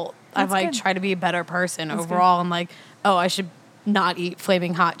adult. I've like tried to be a better person overall. I'm like, oh, I should not eat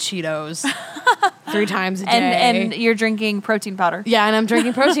flaming hot Cheetos 3 times a day. And you're drinking protein powder. Yeah, and I'm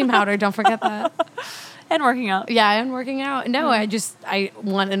drinking protein powder. Don't forget that. And working out. Yeah, and working out. No, I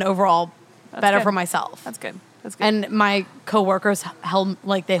want an overall better for myself. That's good. That's good. And my coworkers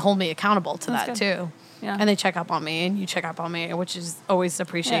they hold me accountable to that too. Yeah. And they check up on me, and you check up on me, which is always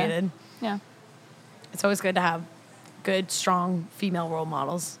appreciated. Yeah. It's always good to have good, strong female role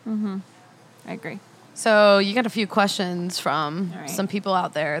models. Mm-hmm. I agree. So you got a few questions from some people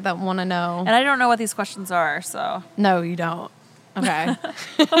out there that want to know. And I don't know what these questions are, so. No, you don't. Okay.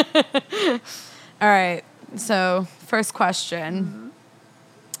 All right. So first question. Mm-hmm.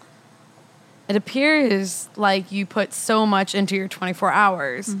 It appears like you put so much into your 24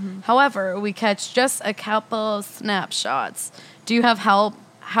 hours. Mm-hmm. However, we catch just a couple snapshots. Do you have help?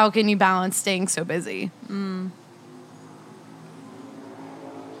 How can you balance staying so busy?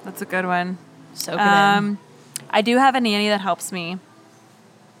 That's a good one. Soak it in. I do have a nanny that helps me.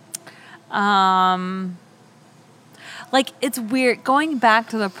 Like, it's weird going back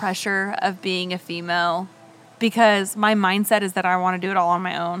to the pressure of being a female, because my mindset is that I want to do it all on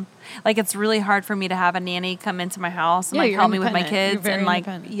my own. Like, it's really hard for me to have a nanny come into my house and like help me with my kids. And like,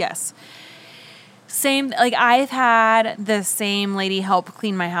 yes. Same, like I've had the same lady help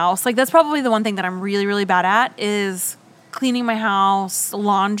clean my house. Like that's probably the one thing that I'm really, really bad at is cleaning my house,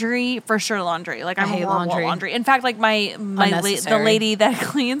 laundry, for sure laundry. Like I hate laundry. In fact, like the lady that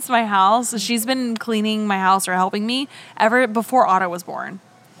cleans my house, she's been cleaning my house or helping me ever before Otto was born.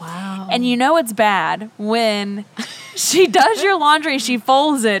 Wow. And you know it's bad when she does your laundry, she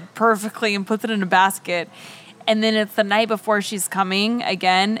folds it perfectly and puts it in a basket. And then it's the night before she's coming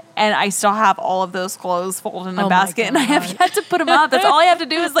again, and I still have all of those clothes folded in a basket, and I have yet to put them up. That's all I have to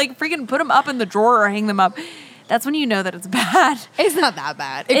do is like freaking put them up in the drawer or hang them up. That's when you know that it's bad. It's not that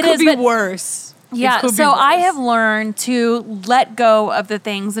bad. It could be worse. Yeah, so I have learned to let go of the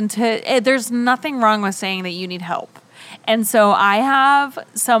things and there's nothing wrong with saying that you need help. And so I have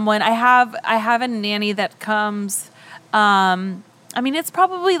a nanny that comes, I mean, it's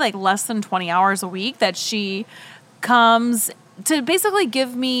probably like less than 20 hours a week that she comes to basically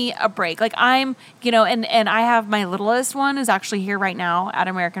give me a break. Like I'm, you know, and I have my littlest one is actually here right now at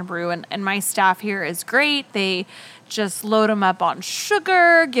American Brew, and my staff here is great. They just load him up on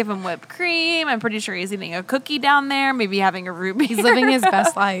sugar, give him whipped cream. I'm pretty sure he's eating a cookie down there, maybe having a root beer. He's living his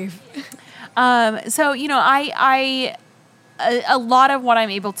best life. So, you know, a lot of what I'm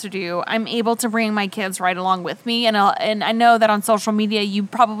able to do, I'm able to bring my kids right along with me. And I know that on social media, you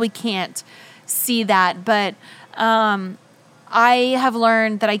probably can't see that, but I have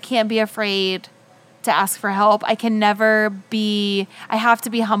learned that I can't be afraid to ask for help. I have to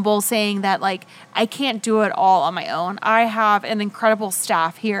be humble saying that, like, I can't do it all on my own. I have an incredible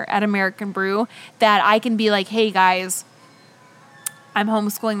staff here at American Brew that I can be like, hey guys, I'm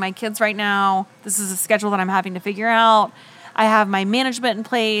homeschooling my kids right now. This is a schedule that I'm having to figure out. I have my management in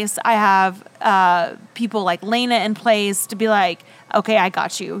place. I have people like Lena in place to be like, okay, I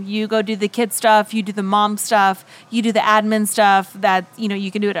got you. You go do the kid stuff. You do the mom stuff. You do the admin stuff that, you know,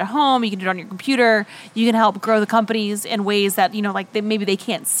 you can do it at home. You can do it on your computer. You can help grow the companies in ways that, you know, like maybe they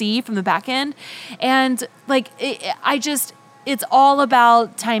can't see from the back end. And like, it's all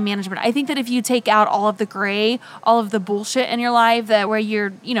about time management. I think that if you take out all of the gray, all of the bullshit in your life, that where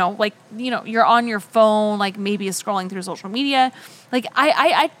you're, you know, like, you know, you're on your phone, like maybe scrolling through social media. Like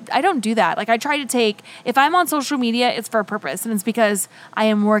I don't do that. Like I try to take, if I'm on social media, it's for a purpose, and it's because I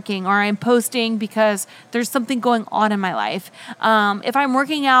am working or I'm posting because there's something going on in my life. If I'm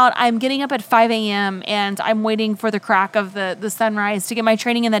working out, I'm getting up at 5 a.m. and I'm waiting for the crack of the sunrise to get my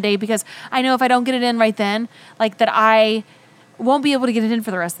training in that day, because I know if I don't get it in right then, like that I won't be able to get it in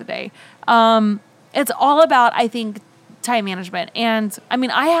for the rest of the day. It's all about, I think, time management. And I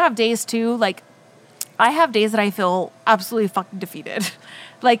mean, I have days too, like I have days that I feel absolutely fucking defeated.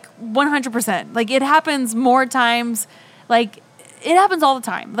 Like 100%. Like it happens more times. Like it happens all the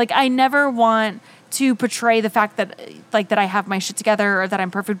time. Like I never want to portray the fact that that I have my shit together or that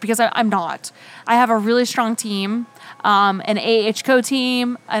I'm perfect, because I'm not. I have a really strong team, an AHCO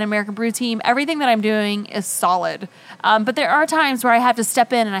team, an American Brew team. Everything that I'm doing is solid. But there are times where I have to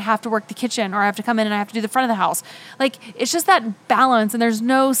step in and I have to work the kitchen, or I have to come in and I have to do the front of the house. Like, it's just that balance, and there's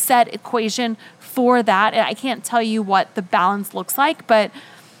no set equation for that. I can't tell you what the balance looks like, but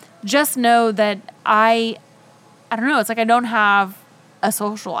just know that I don't know. It's like I don't have a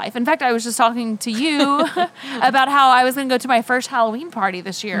social life. In fact, I was just talking to you about how I was going to go to my first Halloween party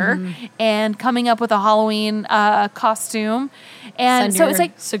this year and coming up with a Halloween costume. And so it's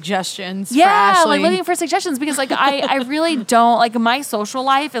like suggestions. Yeah, for Ashley. like looking for suggestions, because like I really don't, like, my social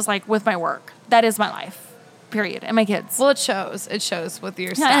life is like with my work. That is my life, period. And my kids. Well, it shows. It shows with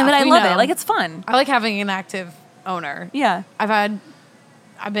your stuff. Yeah, but I love it. Like, it's fun. I like having an active owner. Yeah.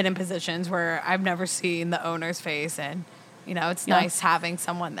 I've been in positions where I've never seen the owner's face, and it's nice having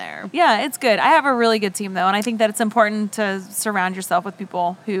someone there. Yeah, it's good. I have a really good team, though, and I think that it's important to surround yourself with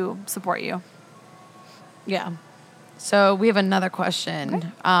people who support you. Yeah. So we have another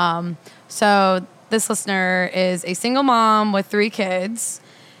question. Okay. So this listener is a single mom with 3 kids,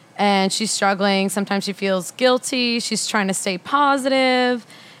 and she's struggling. Sometimes she feels guilty. She's trying to stay positive,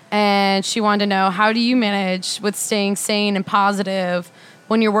 and she wanted to know, how do you manage with staying sane and positive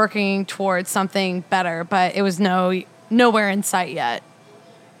when you're working towards something better, but it was nowhere in sight yet?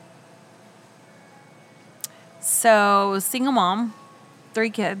 So, single mom, 3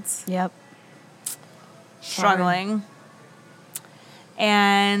 kids. Yep. Struggling.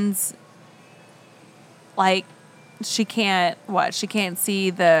 And, like, she can't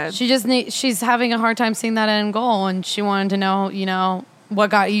see she's having a hard time seeing that end goal, and she wanted to know, what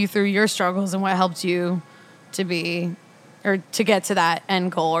got you through your struggles and what helped you to get to that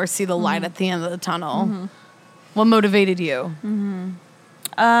end goal, or see the light at the end of the tunnel. Mm-hmm. What motivated you? Mm-hmm.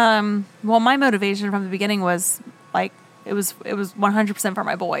 Well, my motivation from the beginning was like, it was 100% for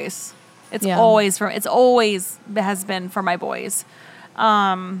my boys. It always has been for my boys.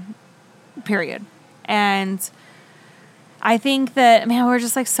 Period. And I think that, man, we're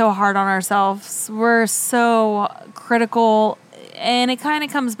just like so hard on ourselves. We're so critical, and it kind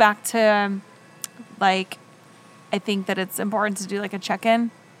of comes back to like, I think that it's important to do like a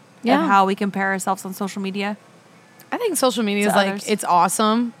check-in of how we compare ourselves on social media. I think social media is like, it's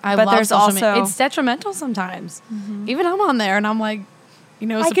awesome. I love social media. It's detrimental sometimes. Mm-hmm. Even I'm on there and I'm like,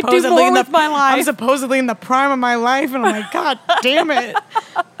 I could do more with my life. I'm supposedly in the prime of my life, and I'm like, God damn it.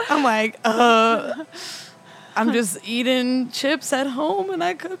 I'm like, I'm just eating chips at home, and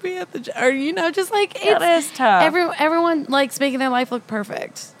I could be at the just like, it is tough. Everyone likes making their life look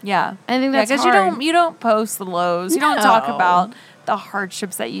perfect. Yeah, I think that's because you don't post the lows. You don't talk about the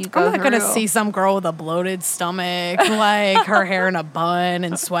hardships that you go through. I'm not gonna see some girl with a bloated stomach, like her hair in a bun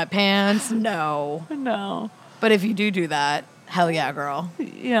and sweatpants. No. But if you do that, hell yeah, girl.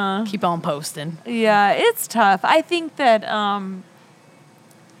 Yeah. Keep on posting. Yeah, it's tough. I think that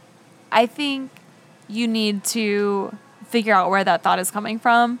you need to figure out where that thought is coming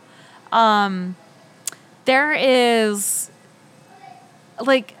from. There is,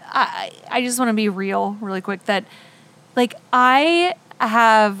 like, I just want to be real really quick, that, like, I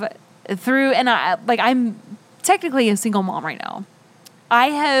have I'm technically a single mom right now. I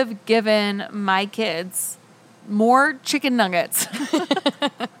have given my kids more chicken nuggets.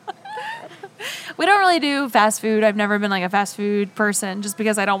 We don't really do fast food. I've never been like a fast food person, just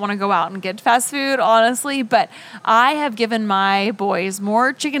because I don't want to go out and get fast food, honestly. But I have given my boys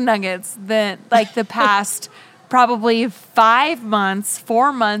more chicken nuggets than like the past probably 4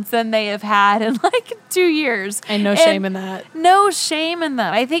 months than they have had in like 2 years. And no shame in that. No shame in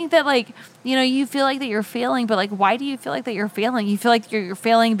that. I think that, like, you feel like that you're failing, but like, why do you feel like that you're failing? You feel like you're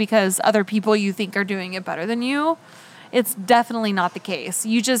failing because other people you think are doing it better than you. It's definitely not the case.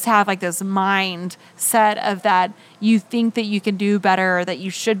 You just have like this mindset of that you think that you can do better, or that you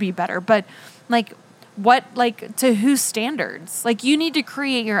should be better. But like, to whose standards? Like, you need to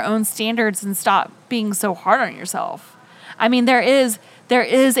create your own standards and stop being so hard on yourself. I mean, there is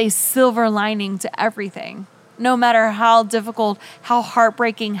a silver lining to everything. No matter how difficult, how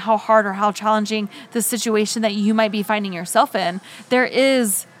heartbreaking, how hard, or how challenging the situation that you might be finding yourself in, there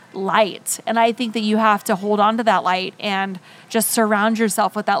is light. And I think that you have to hold on to that light and just surround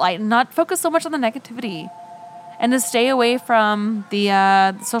yourself with that light, and not focus so much on the negativity, and to stay away from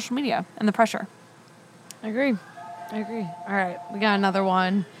the social media and the pressure. I agree. All right, we got another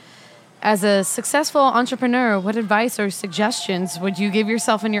one. As a successful entrepreneur, what advice or suggestions would you give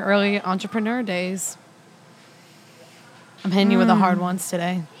yourself in your early entrepreneur days? I'm hitting you with the hard ones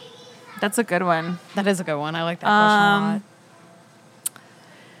today. That's a good one. That is a good one. I like that question a lot.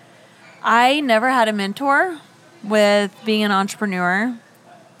 I never had a mentor with being an entrepreneur.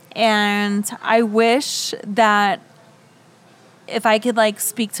 And I wish that if I could like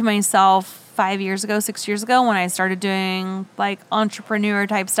speak to myself 5 years ago, 6 years ago, when I started doing like entrepreneur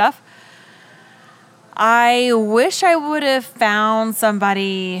type stuff, I wish I would have found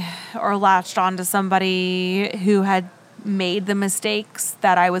somebody or latched onto somebody who had made the mistakes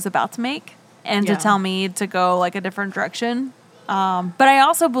that I was about to make and to tell me to go like a different direction. But I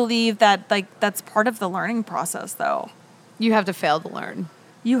also believe that like that's part of the learning process though. You have to fail to learn.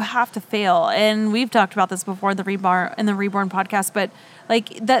 You have to fail. And we've talked about this before in the Reborn podcast, but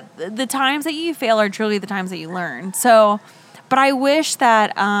like that the times that you fail are truly the times that you learn. So, but I wish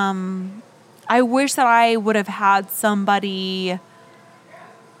that I would have had somebody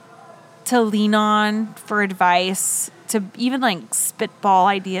to lean on for advice, to even like spitball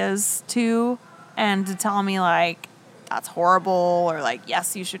ideas to, and to tell me like, that's horrible, or like,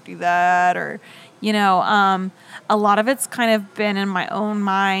 yes, you should do that, or, you know, a lot of it's kind of been in my own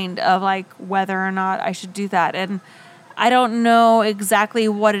mind of like whether or not I should do that. And I don't know exactly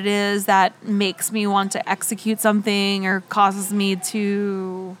what it is that makes me want to execute something or causes me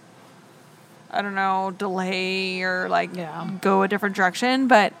to, I don't know, delay or like go a different direction.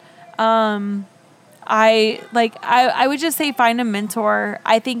 But I would just say find a mentor,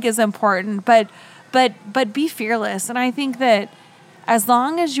 I think is important, but be fearless. And I think that as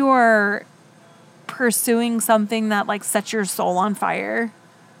long as you're pursuing something that like sets your soul on fire,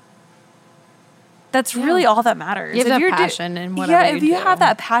 that's really all that matters. You have that passion in whatever you do. Yeah, if you have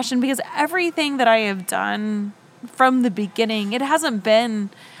that passion, because everything that I have done from the beginning,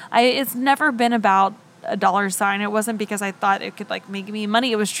 it's never been about a dollar sign. It wasn't because I thought it could like make me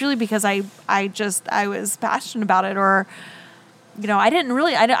money. It was truly because I was passionate about it, or, you know,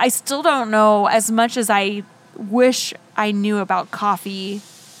 I still don't know as much as I wish I knew about coffee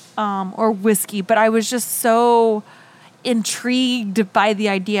or whiskey, but I was just so intrigued by the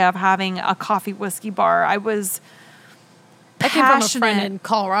idea of having a coffee whiskey bar. I was passionate. That came from a friend in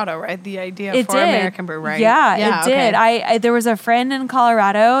Colorado, right? The idea for American Brew, right? Yeah, it did. I there was a friend in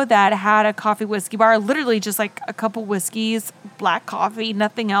Colorado that had a coffee whiskey bar, literally just like a couple whiskeys, black coffee,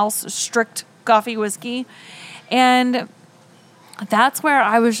 nothing else, strict coffee whiskey. And that's where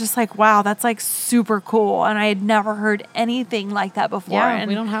I was just like, wow, that's like super cool. And I had never heard anything like that before. Yeah, and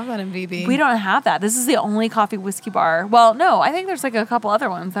we don't have that in VB. We don't have that. This is the only coffee whiskey bar. Well, no, I think there's like a couple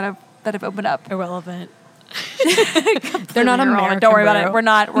other ones that have opened up. Irrelevant. They're not American. Don't worry about it. We're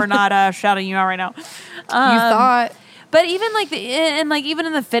not shouting you out right now. You thought. But even like even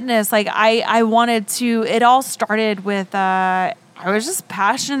in the fitness, like I wanted to. It all started with I was just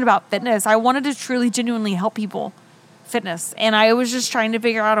passionate about fitness. I wanted to truly, genuinely help people. Fitness, and I was just trying to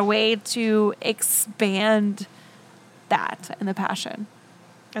figure out a way to expand that and the passion.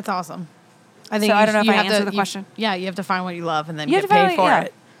 That's awesome. I think so. I don't know if I answered the question. Yeah, you have to find what you love and then get paid for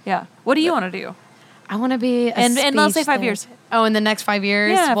it. Yeah. What do you want to do? I want to be and let's say 5 years. Oh, in the next 5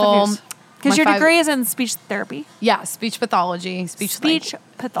 years? Yeah, well, 5 years. Because your degree is in speech therapy. Yeah, speech pathology. Speech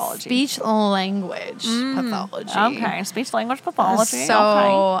pathology. Speech language pathology. Okay, speech language pathology. So,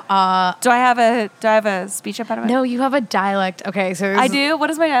 okay. Do I have a speech impediment? No, you have a dialect. Okay, so I do.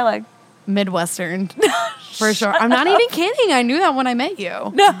 What is my dialect? Midwestern, for sure. I'm not even kidding. I knew that when I met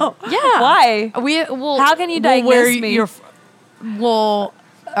you. No. Yeah. Why? How can you diagnose me?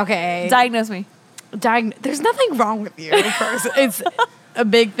 Okay. Diagnose me. There's nothing wrong with you. First, it's a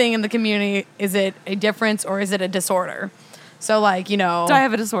big thing in the community. Is it a difference or is it a disorder? So, like, you know. Do I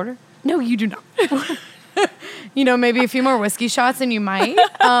have a disorder? No, you do not. You know, maybe a few more whiskey shots and you might.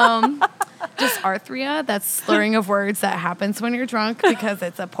 Dysarthria, that's slurring of words that happens when you're drunk because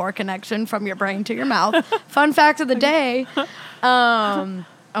it's a poor connection from your brain to your mouth. Fun fact of the day. Oh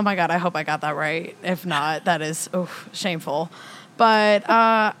my God, I hope I got that right. If not, that is shameful. But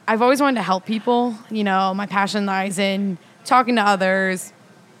I've always wanted to help people. You know, my passion lies in talking to others,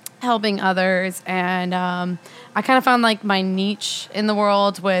 helping others. And I kind of found like my niche in the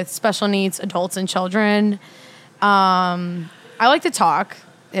world with special needs adults and children. I like to talk,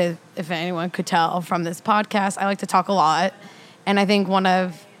 if anyone could tell from this podcast. I like to talk a lot. And I think one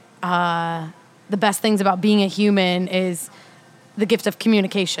of the best things about being a human is the gift of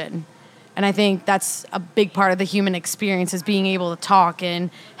communication. And I think that's a big part of the human experience, is being able to talk and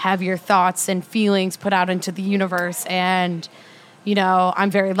have your thoughts and feelings put out into the universe. And, you know, I'm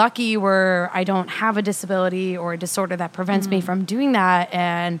very lucky where I don't have a disability or a disorder that prevents me from doing that.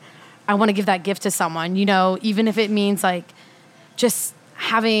 And I want to give that gift to someone, you know, even if it means like just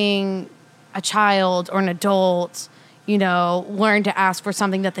having a child or an adult, you know, learn to ask for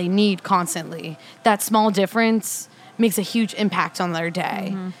something that they need constantly. That small difference makes a huge impact on their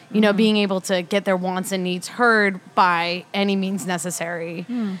day. You know, being able to get their wants and needs heard by any means necessary.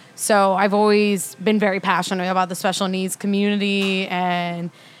 So I've always been very passionate about the special needs community and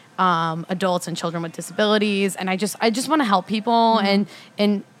adults and children with disabilities. And I just want to help people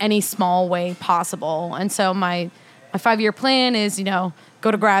in any small way possible. And so my 5-year plan is, you know,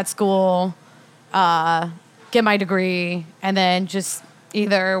 go to grad school, get my degree, and then just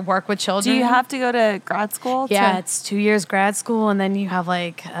either work with children. Do you have to go to grad school? Yeah, it's 2 years grad school, and then you have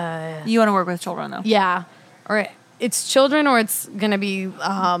like... you want to work with children, though? Yeah. Or it's children, or it's going to be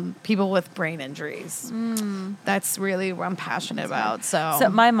people with brain injuries. That's really what I'm passionate about. So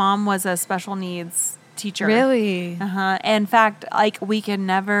my mom was a special needs teacher. Really? In fact, like, we can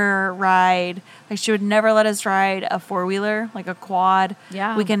never ride, like, she would never let us ride a 4-wheeler, like a quad.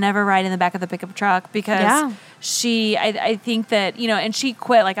 Yeah. We can never ride in the back of the pickup truck because I think that, you know, and she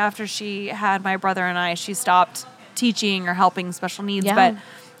quit, like, after she had my brother and I, she stopped teaching or helping special needs. Yeah. But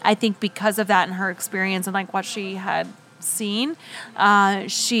I think because of that and her experience and, like, what she had seen,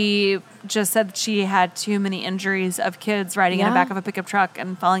 she just said that she had too many injuries of kids riding in the back of a pickup truck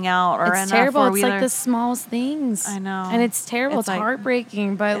and falling out, or it's in terrible. a 4-wheeler. It's like the smallest things. I know. And it's terrible. It's like,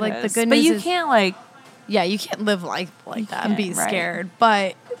 heartbreaking. But like the good but news you is, can't, like, yeah, you can't live life like that and be can't, right. scared.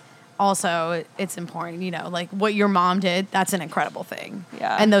 But also, it's important, you know, like what your mom did, that's an incredible thing.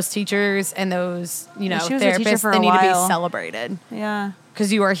 Yeah. And those teachers and those, you know, she was a teacher therapists, for they a need to be while. Celebrated. Yeah.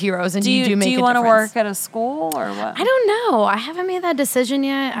 Because you are heroes and you do make a difference. Do you want to work at a school or what? I don't know. I haven't made that decision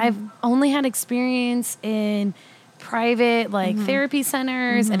yet. I've only had experience in private, like, therapy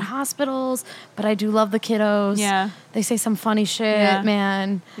centers and hospitals, but I do love the kiddos. Yeah. They say some funny shit,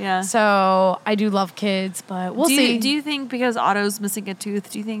 man. Yeah. So I do love kids, but we'll see. Do you think because Otto's missing a tooth,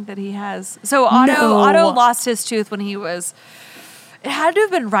 do you think that he has... So Otto lost his tooth when he was... It had to have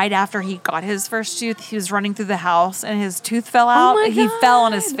been right after he got his first tooth. He was running through the house and his tooth fell out. my He God. fell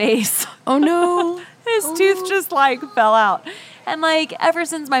on his face. Oh, no. His tooth just, like, fell out. And, like, ever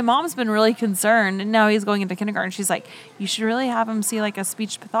since, my mom's been really concerned, and now he's going into kindergarten. She's like, you should really have him see, like, a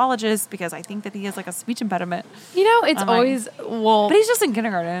speech pathologist because I think that he has, like, a speech impediment. You know, it's I'm like, always, well... But he's just in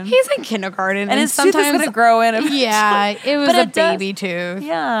kindergarten. He's in kindergarten. and his tooth is sometimes going to grow in eventually. Yeah, it was But a it does- baby tooth.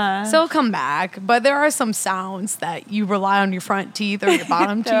 Yeah. So it'll come back. But there are some sounds that you rely on your front teeth or your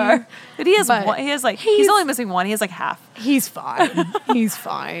bottom teeth. But he has But one. He has, like, he's only missing one. He has, like, half. He's fine. He's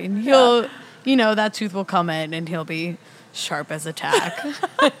fine. He'll, you know, that tooth will come in and he'll be sharp as a tack. Did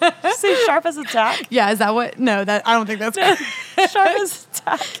you say sharp as a tack? Yeah, is that what? No, that I don't think that's good. Sharp as a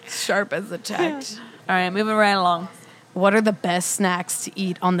tack. Sharp as a tack. All right, moving right along. What are the best snacks to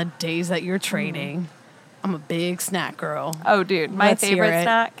eat on the days that you're training? I'm a big snack girl. Oh, dude, my Let's hear favorite it.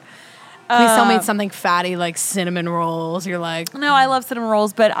 snack. Please tell me it's something fatty like cinnamon rolls. You're like, No, I love cinnamon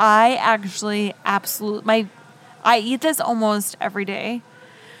rolls, but I actually I eat this almost every day.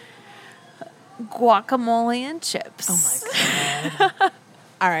 Guacamole and chips. oh my God.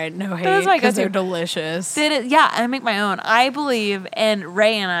 All right, no hate That is my because they're go-to. delicious. Yeah, I make my own. I believe, and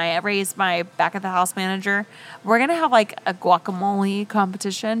Ray's my back of the house manager. We're gonna have like a guacamole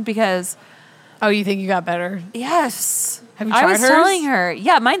competition because Oh, you think you got better? yes, Have you I tried was hers? telling her,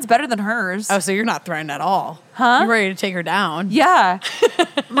 yeah, mine's better than hers. Oh, so you're not threatened at all. Huh? You're ready to take her down. Yeah,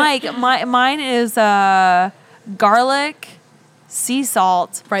 mine is garlic, sea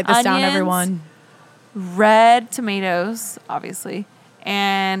salt. Write this down, onions, everyone. Red tomatoes, obviously,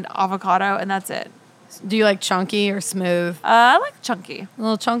 and avocado, and that's it. Do you like chunky or smooth? I like chunky. A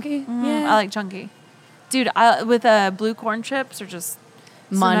little chunky? Yeah, I like chunky. Dude, with blue corn chips or just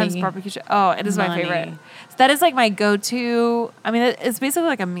sometimes Money. barbecue chips. Oh, it is my Money. favorite. So that is like my go-to. I mean, it's basically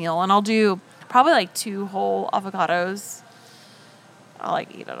like a meal, and I'll do probably like 2 whole avocados. I'll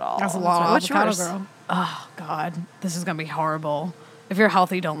like eat it all. That's a lot of What's avocado, yours? girl. Oh, God. This is going to be horrible. If you're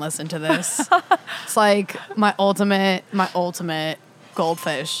healthy, don't listen to this. It's like my ultimate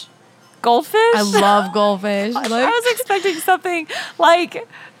goldfish. Goldfish? I love goldfish. I was expecting something like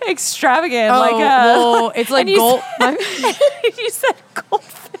extravagant, Oh, like well, it's like and you gold. you said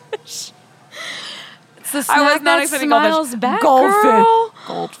goldfish. It's the I snack was not that expecting smiles goldfish. back, Goldfish. girl.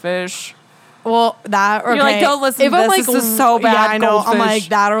 Goldfish. Well, that or You're like, don't listen to this. This is so bad, Yeah, I know. I'm goldfish. like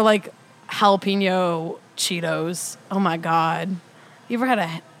that or like jalapeno Cheetos. Oh my God. You ever had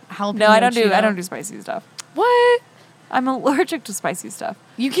a jalapeno? No, I don't Cheeto? do spicy stuff. What? I'm allergic to spicy stuff.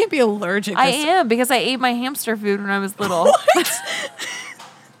 You can't be allergic. I am because I ate my hamster food when I was little.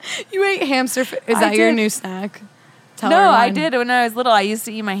 You ate hamster food. Is I that your did. new snack? Tell No, I everyone. did when I was little. I used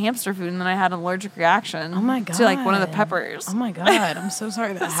to eat my hamster food and then I had an allergic reaction. Oh my God. To like one of the peppers. Oh my God. I'm so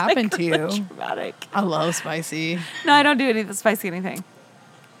sorry that happened to you. Dramatic. I love spicy. No, I don't do any of the spicy anything.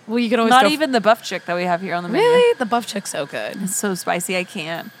 Well, you could always Not go even the buff chick that we have here on the menu. Really? The buff chick's so good. It's so spicy, I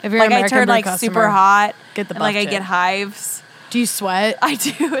can't. If you're an like, I American turn Brew like customer, super hot. get the and, like, buff I get chick. hives. Do you sweat? I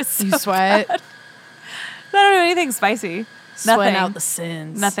do. It's so You sweat? bad. I don't do anything spicy. Sweating Nothing. out the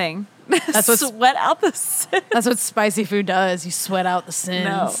sins. Nothing. That's what Sweat out the sins. That's what spicy food does. You sweat out the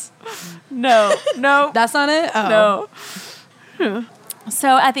sins. No. That's not it? Oh. No.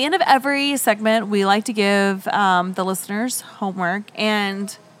 So at the end of every segment, we like to give the listeners homework.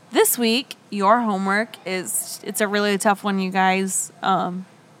 And this week, your homework it's a really tough one, you guys.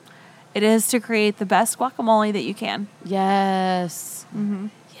 It is to create the best guacamole that you can. Yes. Mm-hmm.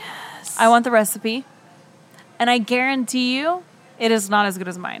 Yes. I want the recipe. And I guarantee you, it is not as good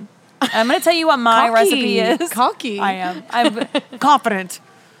as mine. I'm going to tell you what my recipe is. Cocky. I am. I'm confident.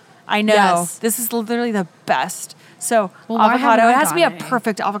 I know. Yes. This is literally the best. So, Well, why avocado. haven't I It has to be a gotten it?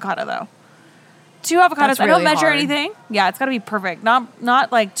 perfect avocado, though. 2 avocados. That's I don't really measure hard. anything. Yeah, it's got to be perfect.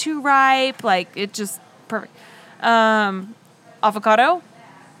 Not like too ripe. Like, it just perfect. Avocado.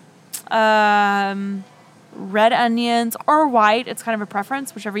 Red onions or white. It's kind of a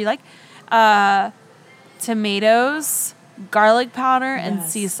preference, whichever you like. Tomatoes, garlic powder, and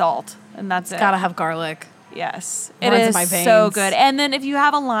Yes. sea salt. And that's it. Gotta have garlic. Yes. Runs It in is my so veins. good. And then if you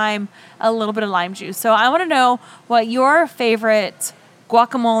have a lime, a little bit of lime juice. So I want to know what your favorite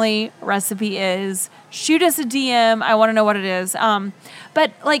guacamole recipe is. Shoot us a DM. I want to know what it is.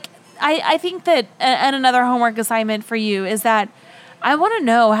 But like, I think that, and another homework assignment for you is that I want to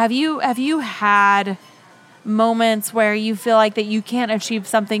know, have you had moments where you feel like that you can't achieve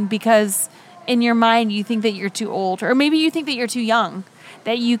something because in your mind you think that you're too old, or maybe you think that you're too young,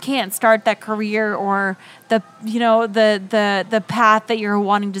 that you can't start that career or the path that you're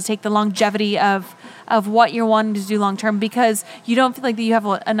wanting to take, the longevity of what you're wanting to do long term because you don't feel like that you have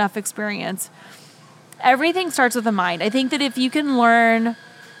enough experience. Everything starts with the mind. I think that if you can learn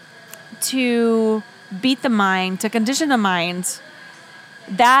to beat the mind, to condition the mind,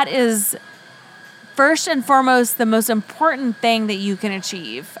 that is first and foremost the most important thing that you can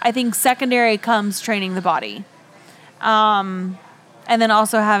achieve. I think secondary comes training the body. And then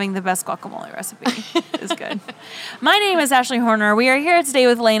also having the best guacamole recipe is good. My name is Ashley Horner. We are here today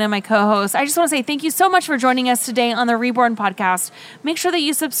with Lena, my co-host. I just want to say thank you so much for joining us today on the Reborn podcast. Make sure that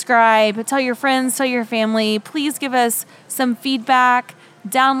you subscribe, tell your friends, tell your family. Please give us some feedback,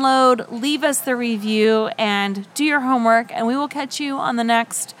 download, leave us the review, and do your homework. And we will catch you on the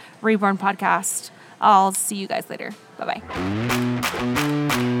next Reborn podcast. I'll see you guys later. Bye-bye.